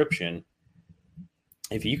description.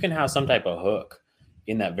 If you can have some type of hook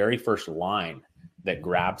in that very first line that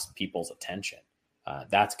grabs people's attention,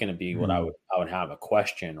 that's going to be what I would have, a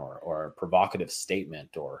question or a provocative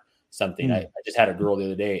statement or something. I just had a girl the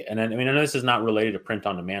other day, and I know this is not related to print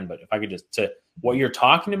on demand, but if I could what you're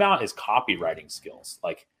talking about is copywriting skills,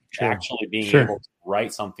 like actually being able to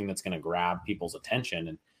write something that's going to grab people's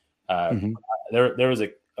attention. And there was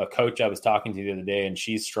a coach I was talking to the other day, and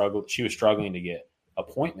she was struggling to get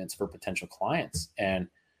appointments for potential clients. And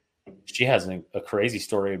she has a crazy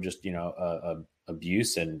story of just,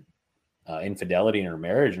 abuse and infidelity in her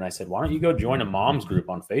marriage. And I said, why don't you go join a mom's group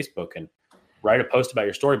on Facebook and write a post about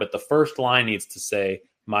your story? But the first line needs to say,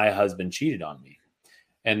 my husband cheated on me.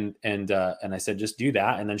 And I said, just do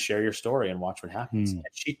that and then share your story and watch what happens. And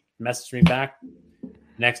she messaged me back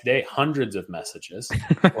next day, hundreds of messages.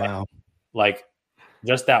 Wow. Like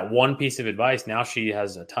just that one piece of advice. Now she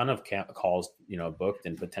has a ton of calls, booked,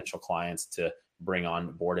 and potential clients to bring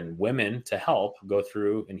on board, and women to help go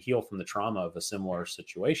through and heal from the trauma of a similar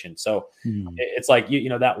situation. So it's like,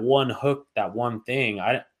 that one hook, that one thing,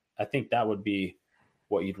 I think that would be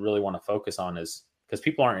what you'd really want to focus on, is because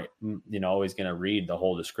people aren't, always going to read the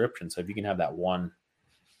whole description. So if you can have that one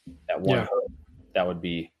hook, that would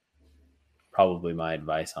be probably my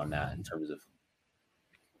advice on that in terms of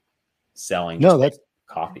selling. That's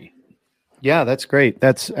copy. Yeah, that's great.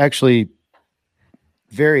 That's actually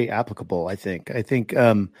very applicable. I think,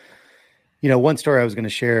 one story I was going to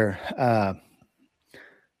share,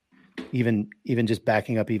 even just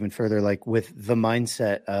backing up even further, like with the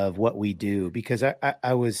mindset of what we do, because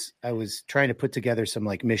I was trying to put together some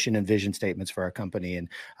like mission and vision statements for our company. And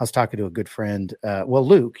I was talking to a good friend,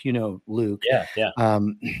 Luke, Luke. Yeah.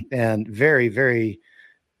 And very, very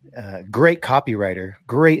great copywriter,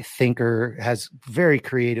 great thinker, has very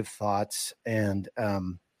creative thoughts, and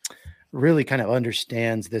really kind of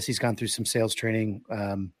understands this. He's gone through some sales training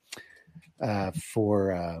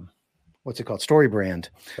for what's it called? StoryBrand.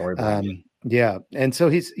 Yeah. And so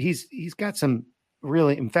he's got some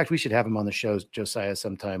really, in fact, we should have him on the show, Josiah,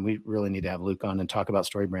 sometime. We really need to have Luke on and talk about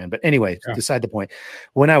StoryBrand. But anyway, beside the point,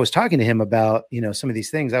 when I was talking to him about, some of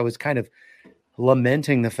these things, I was kind of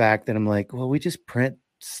lamenting the fact that I'm like, well, we just print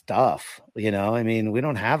stuff, we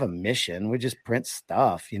don't have a mission. We just print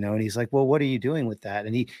stuff, and he's like, well, what are you doing with that?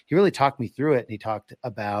 And he really talked me through it. And he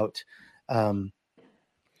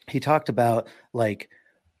talked about like,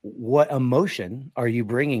 what emotion are you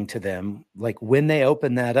bringing to them? Like when they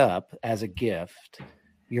open that up as a gift,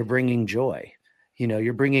 you're bringing joy,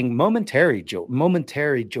 you're bringing momentary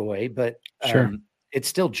joy, but it's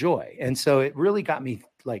still joy. And so it really got me,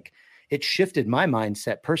 like, it shifted my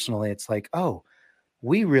mindset personally. It's like, oh,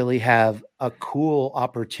 we really have a cool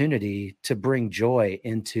opportunity to bring joy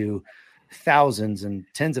into thousands and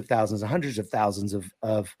tens of thousands and hundreds of thousands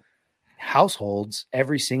of households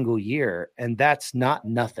every single year. And that's not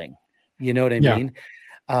nothing. You know what I mean?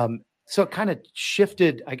 So it kind of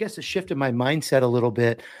shifted, I guess it shifted my mindset a little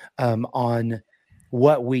bit on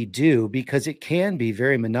what we do, because it can be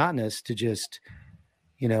very monotonous to just,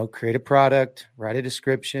 create a product, write a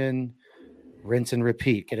description, rinse and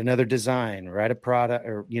repeat, get another design, write a product,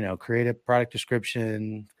 or, create a product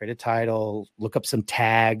description, create a title, look up some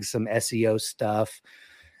tags, some SEO stuff,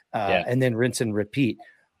 and then rinse and repeat.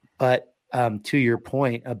 But to your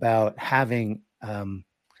point about having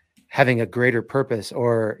a greater purpose,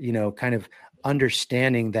 or, kind of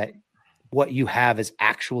understanding that what you have is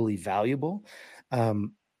actually valuable.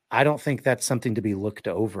 I don't think that's something to be looked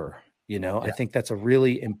over. I think that's a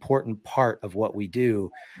really important part of what we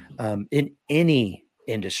do in any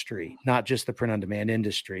industry, not just the print on demand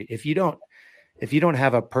industry. If you don't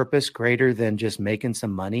have a purpose greater than just making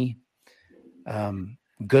some money,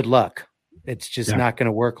 good luck. It's just not going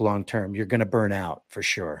to work long term. You're going to burn out for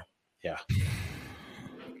sure. Yeah.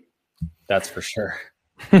 That's for sure.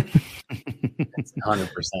 It's 100%. You're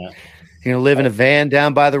going to live in a van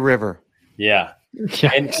down by the river. Yeah.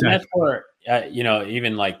 And that's where,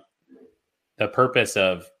 even like the purpose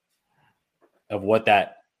of what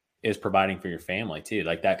that is providing for your family too.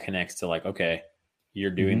 Like that connects to like, okay,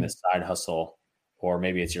 you're doing this side hustle, or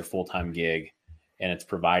maybe it's your full-time gig, and it's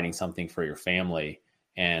providing something for your family.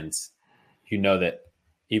 And that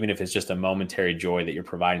even if it's just a momentary joy that you're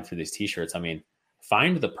providing through these t-shirts, I mean,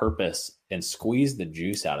 find the purpose and squeeze the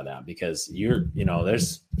juice out of that, because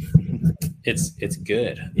it's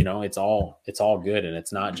good, it's all good. And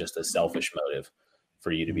it's not just a selfish motive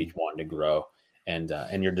for you to be wanting to grow, and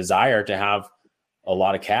your desire to have a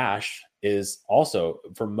lot of cash is also,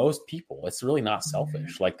 for most people, it's really not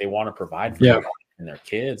selfish. Like they want to provide for their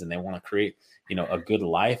kids, and they want to create, a good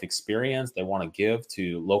life experience. They want to give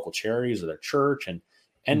to local charities or their church, and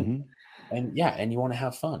you want to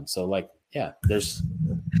have fun. So like, there's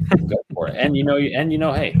go for it. And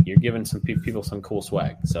hey, you're giving some people some cool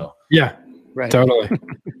swag. So right.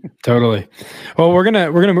 Totally. Well, we're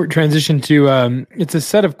gonna transition to it's a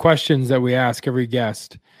set of questions that we ask every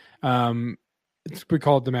guest. We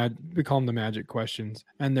call them the magic questions,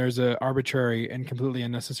 and there's a arbitrary and completely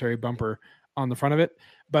unnecessary bumper on the front of it.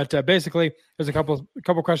 But basically, there's a couple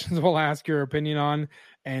questions we'll ask your opinion on,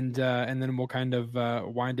 and then we'll kind of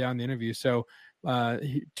wind down the interview. So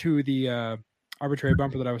to the arbitrary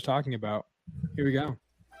bumper that I was talking about, here we go.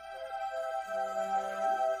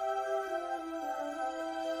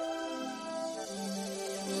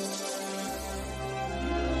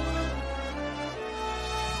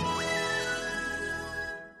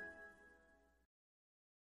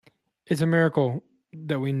 It's a miracle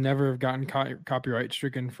that we never have gotten copyright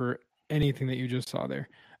stricken for anything that you just saw there.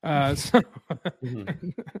 So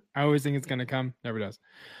I always think it's going to come. Never does.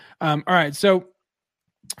 All right. So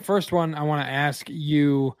first one I want to ask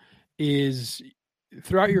you is,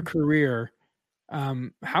 throughout your career,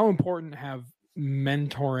 how important have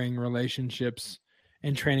mentoring relationships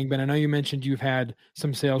and training been? I know you mentioned you've had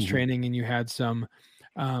some sales training, and you had some,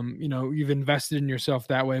 you've invested in yourself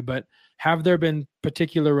that way, but have there been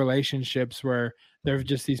particular relationships where there are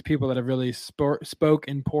just these people that have really spoke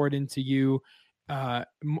and poured into you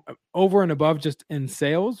over and above just in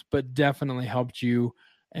sales, but definitely helped you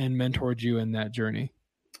and mentored you in that journey?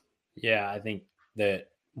 Yeah, I think that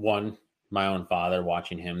my own father,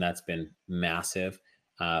 watching him, that's been massive.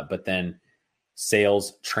 But then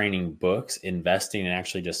sales training books, investing, and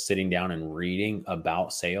actually just sitting down and reading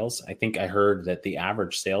about sales. I think I heard that the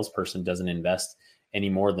average salesperson doesn't invest any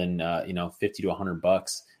more than $50 to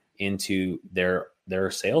 $100 into their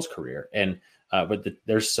sales career. And but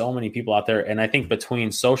there's so many people out there, and I think between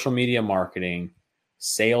social media marketing,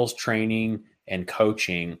 sales training, and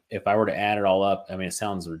coaching, if I were to add it all up, I mean, it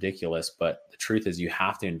sounds ridiculous, but the truth is you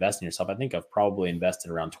have to invest in yourself. I think I've probably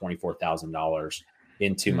invested around $24,000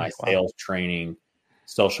 into my sales training,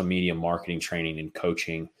 social media marketing training, and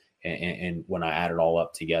coaching. And when I add it all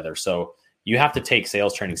up together. So you have to take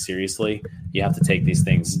sales training seriously. You have to take these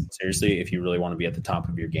things seriously if you really want to be at the top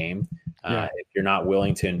of your game. If you're not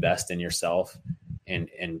willing to invest in yourself, and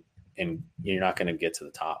you're not going to get to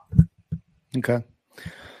the top. Okay.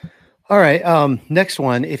 All right. Next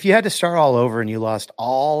one. If you had to start all over and you lost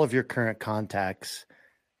all of your current contacts,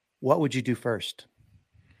 what would you do first?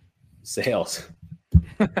 Sales.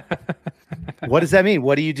 What does that mean?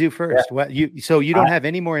 What do you do first? So you don't have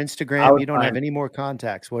any more Instagram. You don't have any more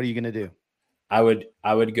contacts. What are you going to do? I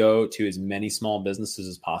would go to as many small businesses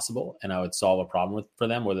as possible, and I would solve a problem for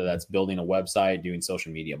them, whether that's building a website, doing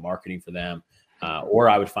social media marketing for them, or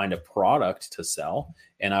I would find a product to sell,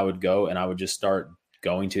 and I would go and I would just start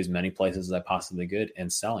going to as many places as I possibly could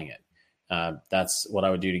and selling it. That's what I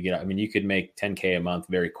would do to get. I mean, you could make 10K a month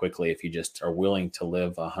very quickly if you just are willing to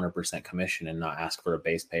live 100% commission and not ask for a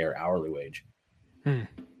base pay or hourly wage.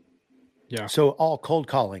 Yeah. So all cold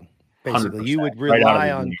calling, basically. You would right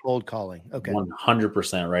rely on cold calling. Okay.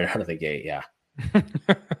 100% right out of the gate. Yeah.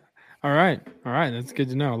 All right. That's good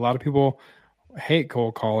to know. A lot of people hate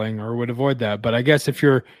cold calling or would avoid that. But I guess if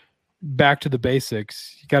you're back to the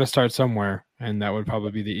basics, you got to start somewhere. And that would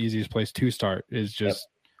probably be the easiest place to start, is just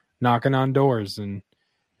knocking on doors and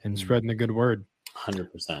spreading the good word.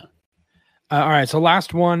 100%. All right. So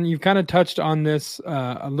last one, you've kind of touched on this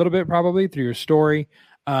a little bit probably through your story,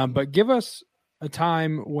 but give us a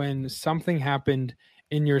time when something happened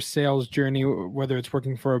in your sales journey, whether it's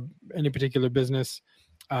working for any particular business,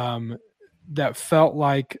 that felt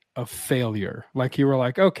like a failure. Like you were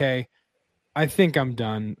like, okay, I think I'm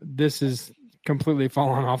done. This is completely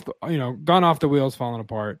fallen off, gone off the wheels, fallen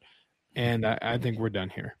apart. And I think we're done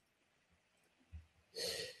here.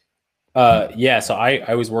 So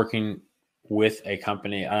I was working with a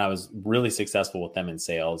company and I was really successful with them in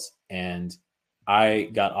sales, and I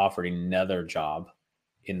got offered another job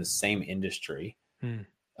in the same industry,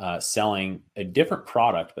 selling a different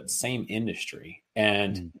product, but same industry.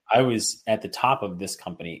 And I was at the top of this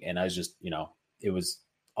company and I was just, it was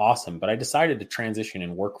awesome, but I decided to transition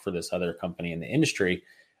and work for this other company in the industry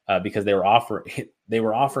because they were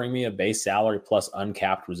offering me a base salary plus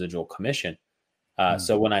uncapped residual commission.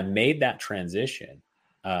 So when I made that transition,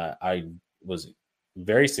 I was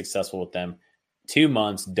very successful with them. 2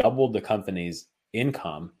 months, doubled the company's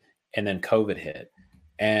income, and then COVID hit.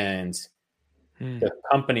 And the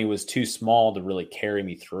company was too small to really carry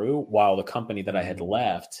me through, while the company that I had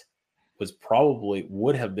left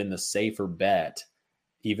would have been the safer bet,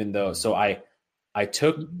 even though, so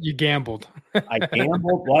you gambled. I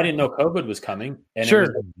gambled. Well, I didn't know COVID was coming, and it was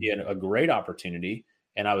a great opportunity.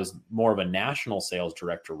 And I was more of a national sales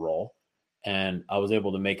director role, and I was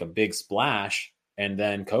able to make a big splash. And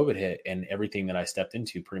then COVID hit, and everything that I stepped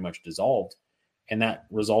into pretty much dissolved. And that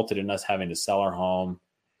resulted in us having to sell our home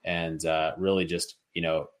and really just,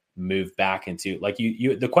 move back into, like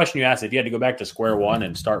the question you asked, if you had to go back to square one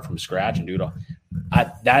and start from scratch and do it all,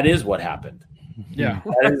 that is what happened. Yeah.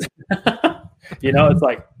 It's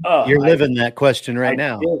like, you're living that question right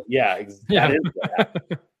now. That is what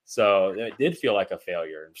happened. So it did feel like a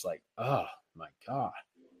failure. It's like, oh my God,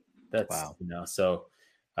 that's, wow. So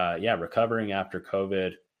recovering after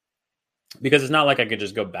COVID, because it's not like I could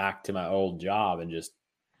just go back to my old job and just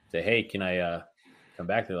say, hey, can I come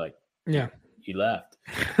back? They're like, yeah, you left.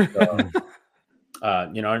 So, I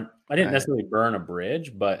didn't necessarily burn a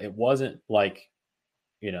bridge, but it wasn't like,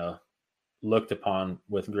 looked upon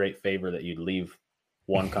with great favor that you'd leave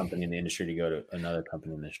one company in the industry to go to another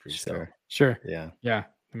company in the industry. Sure. Yeah.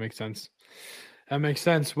 That makes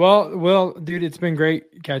sense. Well, dude, it's been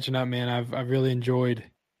great catching up, man. I've really enjoyed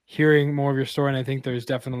hearing more of your story. And I think there's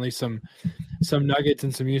definitely some nuggets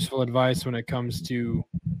and some useful advice when it comes to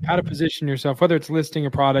how to position yourself, whether it's listing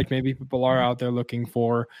a product. Maybe people are out there looking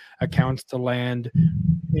for accounts to land.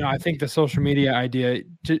 I think the social media idea,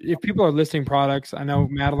 if people are listing products, I know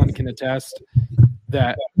Madeline can attest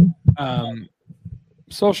that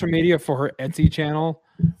social media for her Etsy channel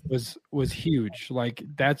was huge. Like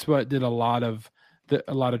that's what did a lot of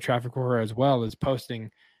traffic for her, as well as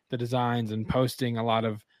posting the designs and posting a lot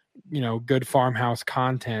of good farmhouse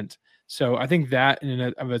content. So I think that in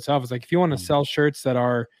and of itself is like, if you want to sell shirts that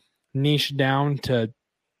are niche down to,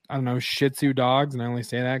 I don't know, Shih Tzu dogs, and I only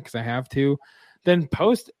say that because I have to, then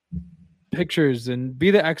post pictures and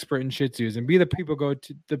be the expert in Shih Tzus and be the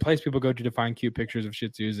place people go to find cute pictures of Shih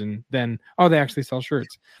Tzus, and then they actually sell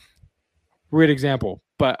shirts. Weird example,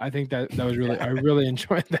 but I think that was really, I really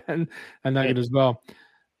enjoyed that and nugget as well.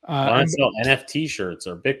 I sell NFT shirts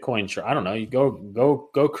or Bitcoin shirt. I don't know. You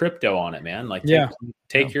go crypto on it, man. Like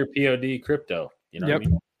take your POD crypto. You know what I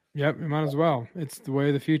mean? Yep. You might as well. It's the way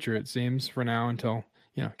of the future, it seems, for now, until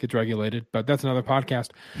it gets regulated. But that's another podcast.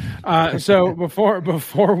 So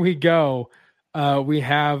before we go, we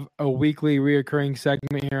have a weekly reoccurring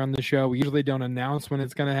segment here on the show. We usually don't announce when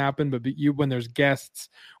it's going to happen, but when there's guests,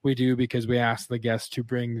 we do, because we ask the guests to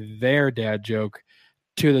bring their dad joke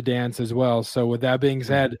to the dance as well. So with that being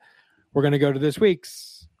said, we're going to go to this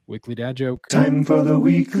week's weekly dad joke. Time for the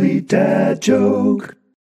weekly dad joke.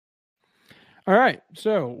 All right.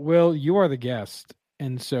 So, Will, you are the guest,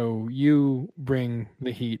 and so you bring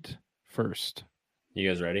the heat first. You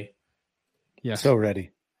guys ready? Yes. So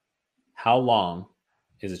ready. How long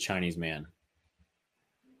is a Chinese man?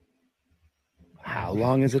 How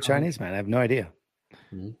long is a Chinese man? I have no idea.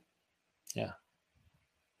 Mm-hmm. Yeah.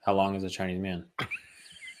 How long is a Chinese man?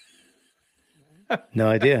 No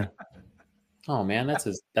idea. Oh man, that's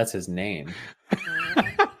his name.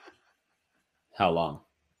 How long?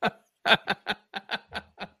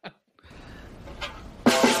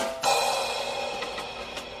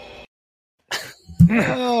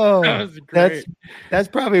 Oh, that was great. That's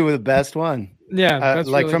probably the best one. Yeah, that's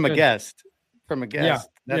like really from good. a guest. From a guest.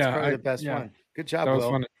 Yeah, that's probably the best one. Good job, that was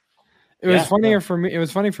Will. Funny. It was funnier for me. It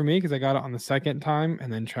was funny for me because I got it on the second time,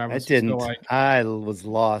 and then Travis. I didn't. I was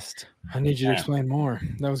lost. I need you to explain more.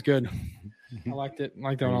 That was good. I liked it.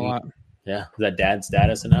 Liked that one a lot. Yeah, was that dad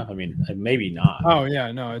status enough? I mean, maybe not. Oh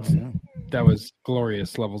yeah, no, that was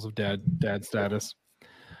glorious levels of dad status.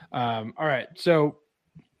 All right, so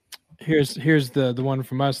here's the one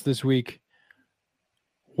from us this week.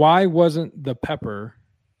 Why wasn't the pepper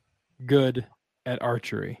good at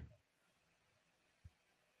archery?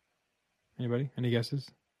 Anybody? Any guesses?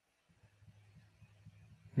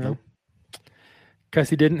 No? Because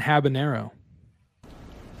he didn't have an arrow.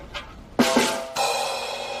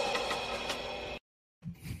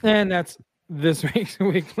 And that's this week's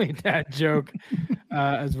weekly dad joke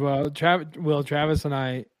as well. Travis and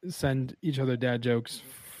I send each other dad jokes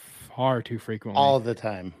far too frequently. All the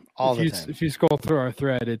time. If you scroll through our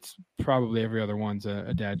thread, it's probably every other one's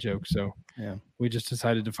a dad joke. So we just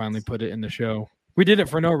decided to finally put it in the show. We did it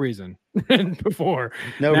for no reason before.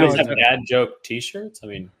 No reason. Have dad joke T-shirts. I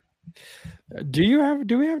mean,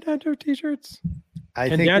 do we have dad joke T-shirts? I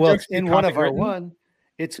think it's in one of our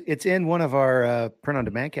It's in one of our Print on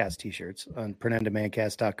Demand Cast T-shirts on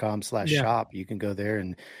printondemandcast.com/shop. You can go there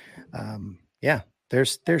and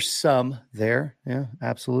there's some there. Yeah,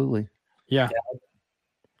 absolutely. Yeah.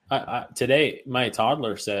 Today, my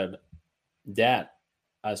toddler said, "Dad,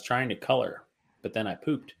 I was trying to color, but then I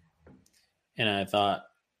pooped." And I thought,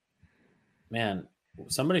 man,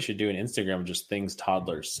 somebody should do an Instagram of just things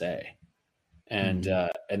toddlers say. And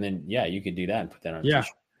then, you could do that and put that on a t-shirt.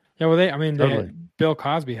 Yeah, well, Bill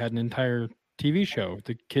Cosby had an entire TV show.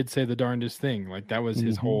 The kids say the darndest thing. Like that was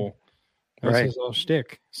his whole, his whole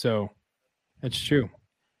shtick. So it's true.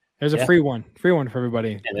 There's a free one for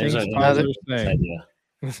everybody. And there's another idea.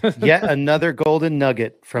 Yet another golden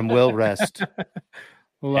nugget from Will Rest.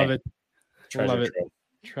 Love it. Love it.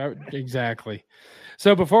 Exactly.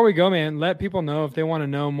 So before we go, man, let people know if they want to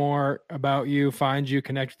know more about you, find you,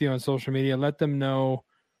 connect with you on social media. Let them know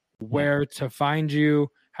where to find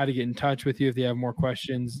you, how to get in touch with you if they have more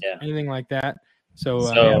questions, anything like that. So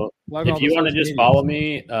if you want to just follow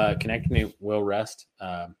me, connect me, Will Rest,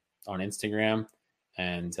 on Instagram.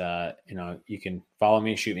 And, you can follow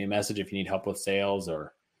me, shoot me a message if you need help with sales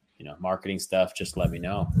or, marketing stuff, just let me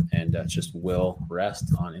know. And it's just Will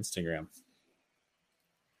Rest on Instagram.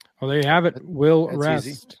 Well, there you have it. Will Rest.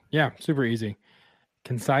 Easy. Yeah, super easy.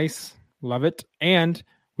 Concise. Love it. And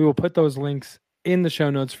we will put those links in the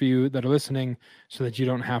show notes for you that are listening so that you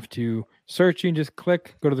don't have to search. You can just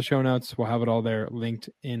click, go to the show notes. We'll have it all there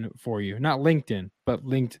linked in for you. Not LinkedIn, but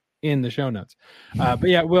linked in the show notes. But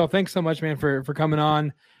yeah, Will, thanks so much, man, for coming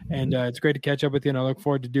on. And it's great to catch up with you. And I look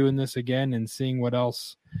forward to doing this again and seeing what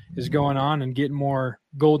else is going on and getting more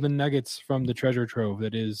golden nuggets from the treasure trove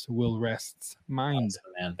that is Will Rest's mind.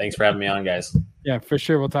 Awesome, man. Thanks for having me on, guys. Yeah, for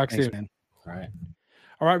sure. We'll talk soon. Man.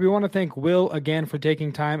 All right. We want to thank Will again for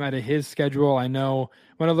taking time out of his schedule. I know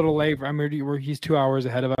went a little late. He's 2 hours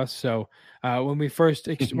ahead of us. So when I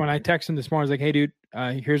texted him this morning, I was like, hey, dude,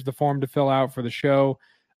 here's the form to fill out for the show.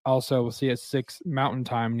 Also, we'll see you at 6 Mountain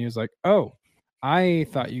Time. And he was like, oh, I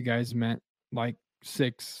thought you guys meant like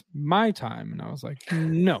 6 my time. And I was like,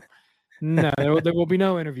 no, there will be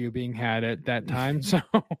no interview being had at that time. So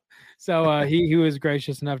he was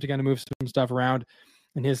gracious enough to kind of move some stuff around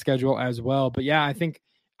in his schedule as well. But yeah, I think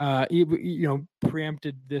he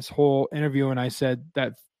preempted this whole interview, and I said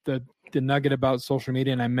that the nugget about social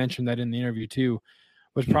media, and I mentioned that in the interview too,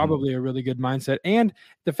 was probably a really good mindset. And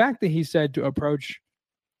the fact that he said to approach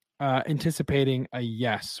anticipating a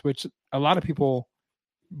yes, which a lot of people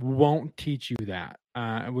won't teach you that,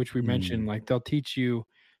 which we mentioned, like they'll teach you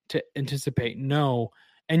to anticipate no,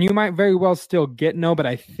 and you might very well still get no, but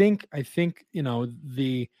I think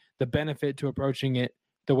the benefit to approaching it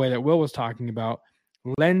the way that Will was talking about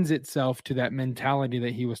lends itself to that mentality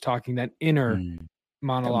that he was talking, that inner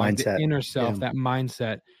monologue, the inner self, that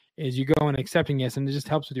mindset is you go in accepting yes, and it just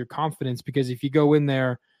helps with your confidence, because if you go in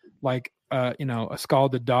there like a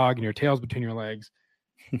scalded dog and your tail's between your legs,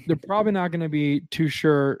 they're probably not going to be too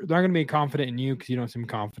sure. They're not going to be confident in you because you don't seem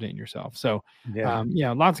confident in yourself. So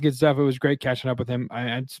lots of good stuff. It was great catching up with him.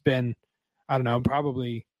 It's been, I don't know,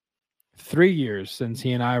 probably 3 years since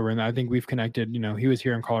he and I were in. I think we've connected. He was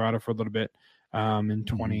here in Colorado for a little bit in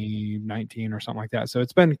 2019 or something like that. So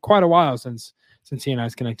it's been quite a while since he and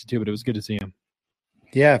I's connected too. But it was good to see him.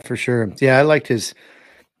 Yeah, for sure. Yeah, I liked his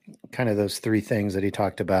kind of those three things that he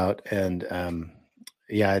talked about. And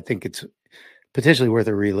I think it's potentially worth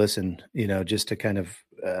a re-listen, just to kind of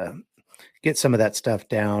get some of that stuff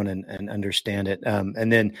down and understand it.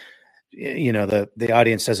 And then, the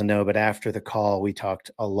audience doesn't know, but after the call, we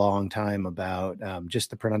talked a long time about just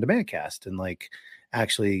the Print on Demand cast and like,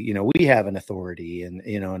 actually, we have an authority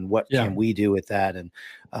and what can we do with that? And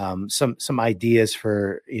some ideas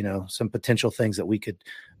for, some potential things that we could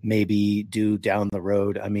maybe do down the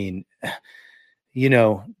road. I mean,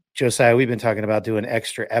 Josiah, we've been talking about doing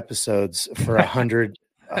extra episodes for 100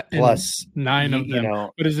 plus 9 of them.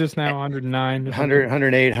 What is this now? 109, 100,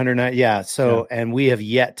 108, 109. Yeah. So, and we have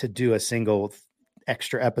yet to do a single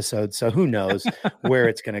extra episode. So who knows where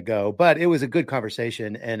it's going to go, but it was a good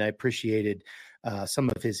conversation. And I appreciated some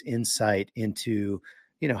of his insight into,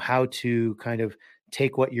 how to kind of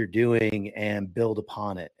take what you're doing and build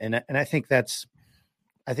upon it. And I think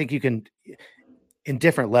you can, in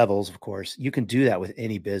different levels, of course, you can do that with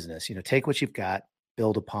any business, take what you've got,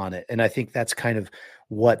 build upon it. And I think that's kind of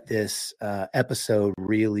what this episode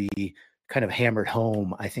really kind of hammered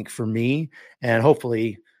home, I think, for me, and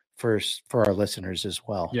hopefully for our listeners as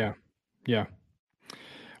well. Yeah.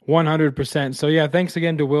 100%. So thanks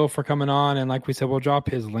again to Will for coming on. And like we said, we'll drop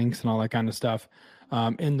his links and all that kind of stuff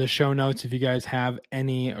in the show notes if you guys have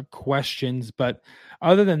any questions. But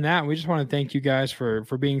other than that, we just want to thank you guys for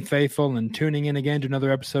being faithful and tuning in again to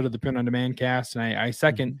another episode of the Print on Demand cast. And I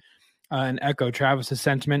second and echo Travis's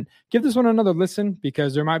sentiment. Give this one another listen,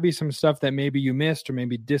 because there might be some stuff that maybe you missed or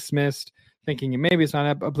maybe dismissed, thinking maybe it's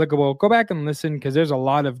not applicable. Go back and listen, because there's a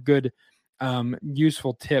lot of good,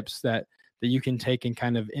 useful tips that you can take and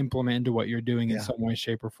kind of implement into what you're doing in some way,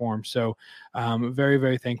 shape, or form. So very,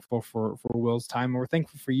 very thankful for Will's time. And we're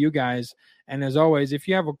thankful for you guys. And as always, if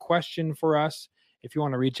you have a question for us, if you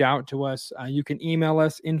want to reach out to us, you can email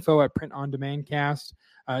us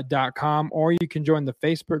info@printondemandcast.com, or you can join the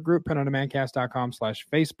Facebook group,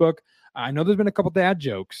 printondemandcast.com/Facebook. I know there's been a couple dad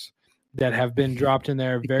jokes that have been dropped in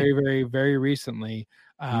there very, very, very recently.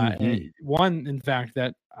 One, in fact,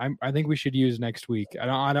 that I think we should use next week.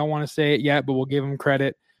 I don't want to say it yet, but we'll give him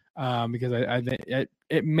credit because I think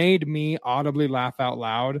it made me audibly laugh out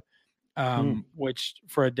loud, which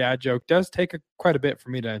for a dad joke does take quite a bit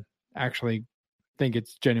for me to actually think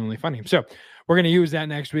it's genuinely funny. So we're going to use that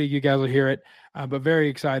next week. You guys will hear it, but very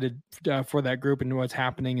excited for that group and what's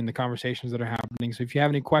happening and the conversations that are happening. So if you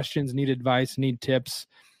have any questions, need advice, need tips,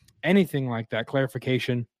 anything like that,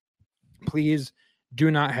 clarification, please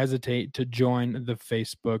do not hesitate to join the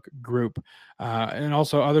Facebook group. And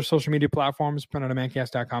also other social media platforms,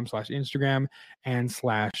 printondemandcast.com/Instagram and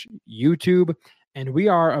 /YouTube. And we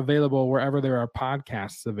are available wherever there are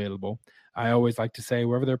podcasts available. I always like to say,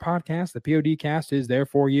 wherever there are podcasts, the PODcast is there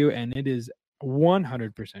for you. And it is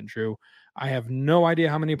 100% true. I have no idea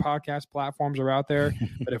how many podcast platforms are out there,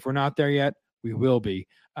 but if we're not there yet, we will be.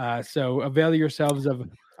 So avail yourselves of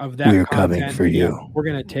that. We're content. coming for you. We're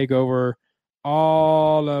going to take over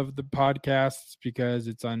all of the podcasts because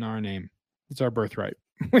it's on our name. It's our birthright.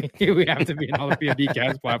 We have to be in all the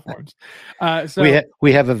PODcast platforms. So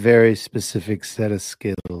we have a very specific set of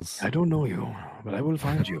skills. I don't know you, but I will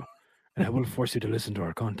find you and I will force you to listen to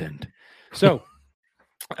our content. So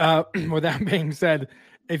with that being said,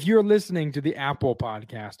 if you're listening to the Apple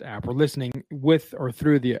Podcast app or listening with or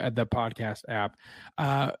through the podcast app,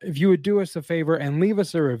 if you would do us a favor and leave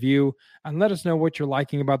us a review and let us know what you're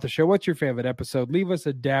liking about the show. What's your favorite episode? Leave us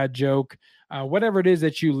a dad joke. Whatever it is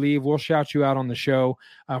that you leave, we'll shout you out on the show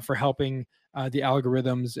for helping the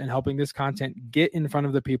algorithms and helping this content get in front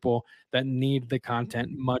of the people that need the content,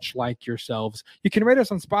 much like yourselves. You can rate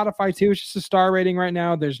us on Spotify too. It's just a star rating right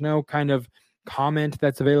now. There's no kind of comment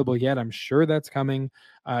that's available yet. I'm sure that's coming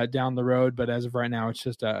down the road, but as of right now, it's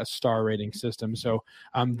just a star rating system. So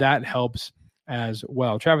that helps as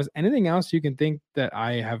well. Travis, anything else you can think that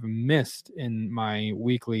I have missed in my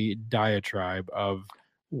weekly diatribe of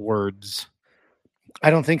words?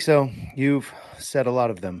 I don't think so. You've said a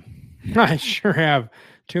lot of them. I sure have.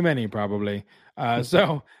 Too many, probably.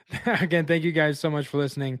 So again, thank you guys so much for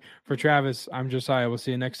listening. For Travis, I'm Josiah. We'll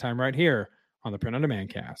see you next time right here on the Print on Demand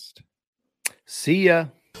cast. See ya.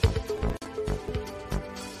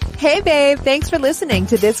 Hey, babe. Thanks for listening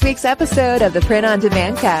to this week's episode of the Print on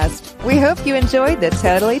Demand cast. We hope you enjoyed the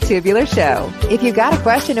Totally Tubular Show. If you've got a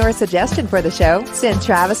question or a suggestion for the show, send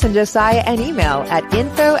Travis and Josiah an email at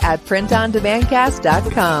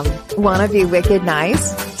info@printondemandcast.com. Want to be wicked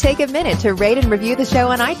nice? Take a minute to rate and review the show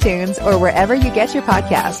on iTunes or wherever you get your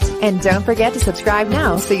podcasts. And don't forget to subscribe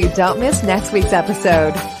now so you don't miss next week's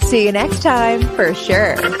episode. See you next time, for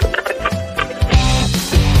sure.